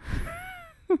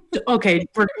 Okay,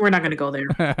 we're not going to go there.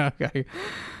 Okay.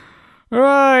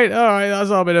 Right, alright, that's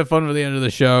all a bit of fun for the end of the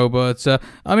show, but,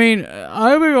 I mean,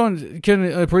 I hope everyone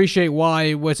can appreciate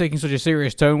why we're taking such a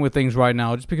serious tone with things right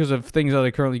now, just because of things that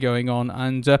are currently going on,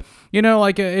 and,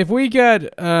 if we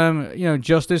get,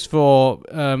 justice for,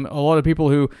 a lot of people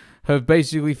who have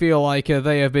basically feel like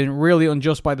they have been really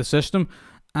unjust by the system,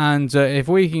 and if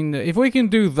we can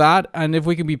do that, and if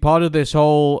we can be part of this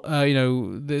whole,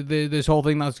 this whole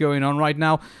thing that's going on right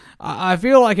now, I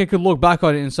feel like I could look back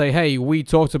on it and say, hey, we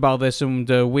talked about this and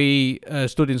we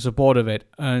stood in support of it,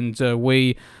 and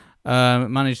we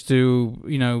managed to,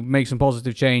 make some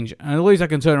positive change. And at least I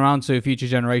can turn around to future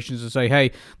generations and say,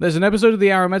 hey, there's an episode of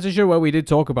the Aaron Meta Show where we did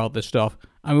talk about this stuff,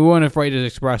 and we weren't afraid to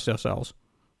express ourselves.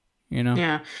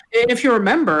 Yeah. And if you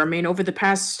remember, I mean, over the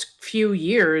past few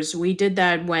years, we did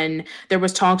that when there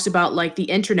was talks about like the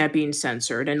internet being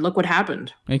censored, and look what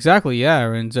happened. Exactly, yeah,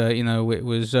 and it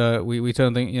was we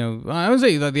turned things. I would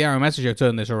say that the Aaron Meta Show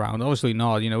turned this around. Obviously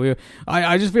not.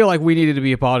 I just feel like we needed to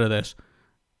be a part of this,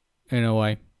 in a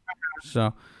way.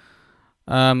 So,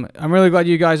 I'm really glad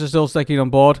you guys are still sticking on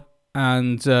board,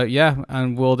 and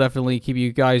and we'll definitely keep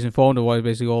you guys informed of what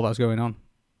basically all that's going on.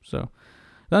 So.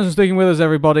 Thanks for sticking with us,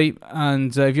 everybody.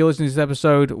 And if you're listening to this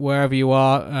episode, wherever you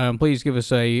are, please give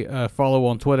us a follow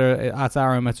on Twitter at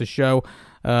Aaron Meta Show.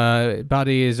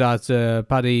 Paddy is at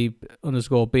Paddy_B_Miranda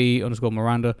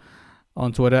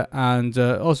on Twitter. And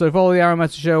also follow the Aaron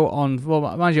Meta Show on,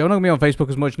 well, mind you, I'm not going to be on Facebook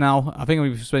as much now. I think I'm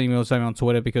going to be spending more time on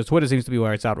Twitter because Twitter seems to be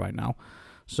where it's at right now.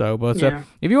 So, but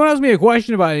if you want to ask me a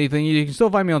question about anything, you can still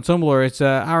find me on Tumblr. It's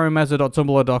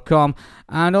aaronmeta.tumblr.com.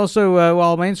 And also,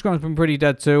 while my Instagram's been pretty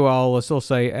dead too, I'll still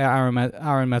say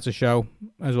Aaron Meta Show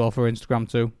as well for Instagram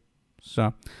too.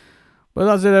 So, but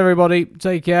that's it, everybody.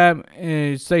 Take care,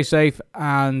 stay safe,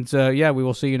 and we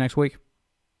will see you next week.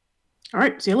 All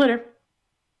right, see you later.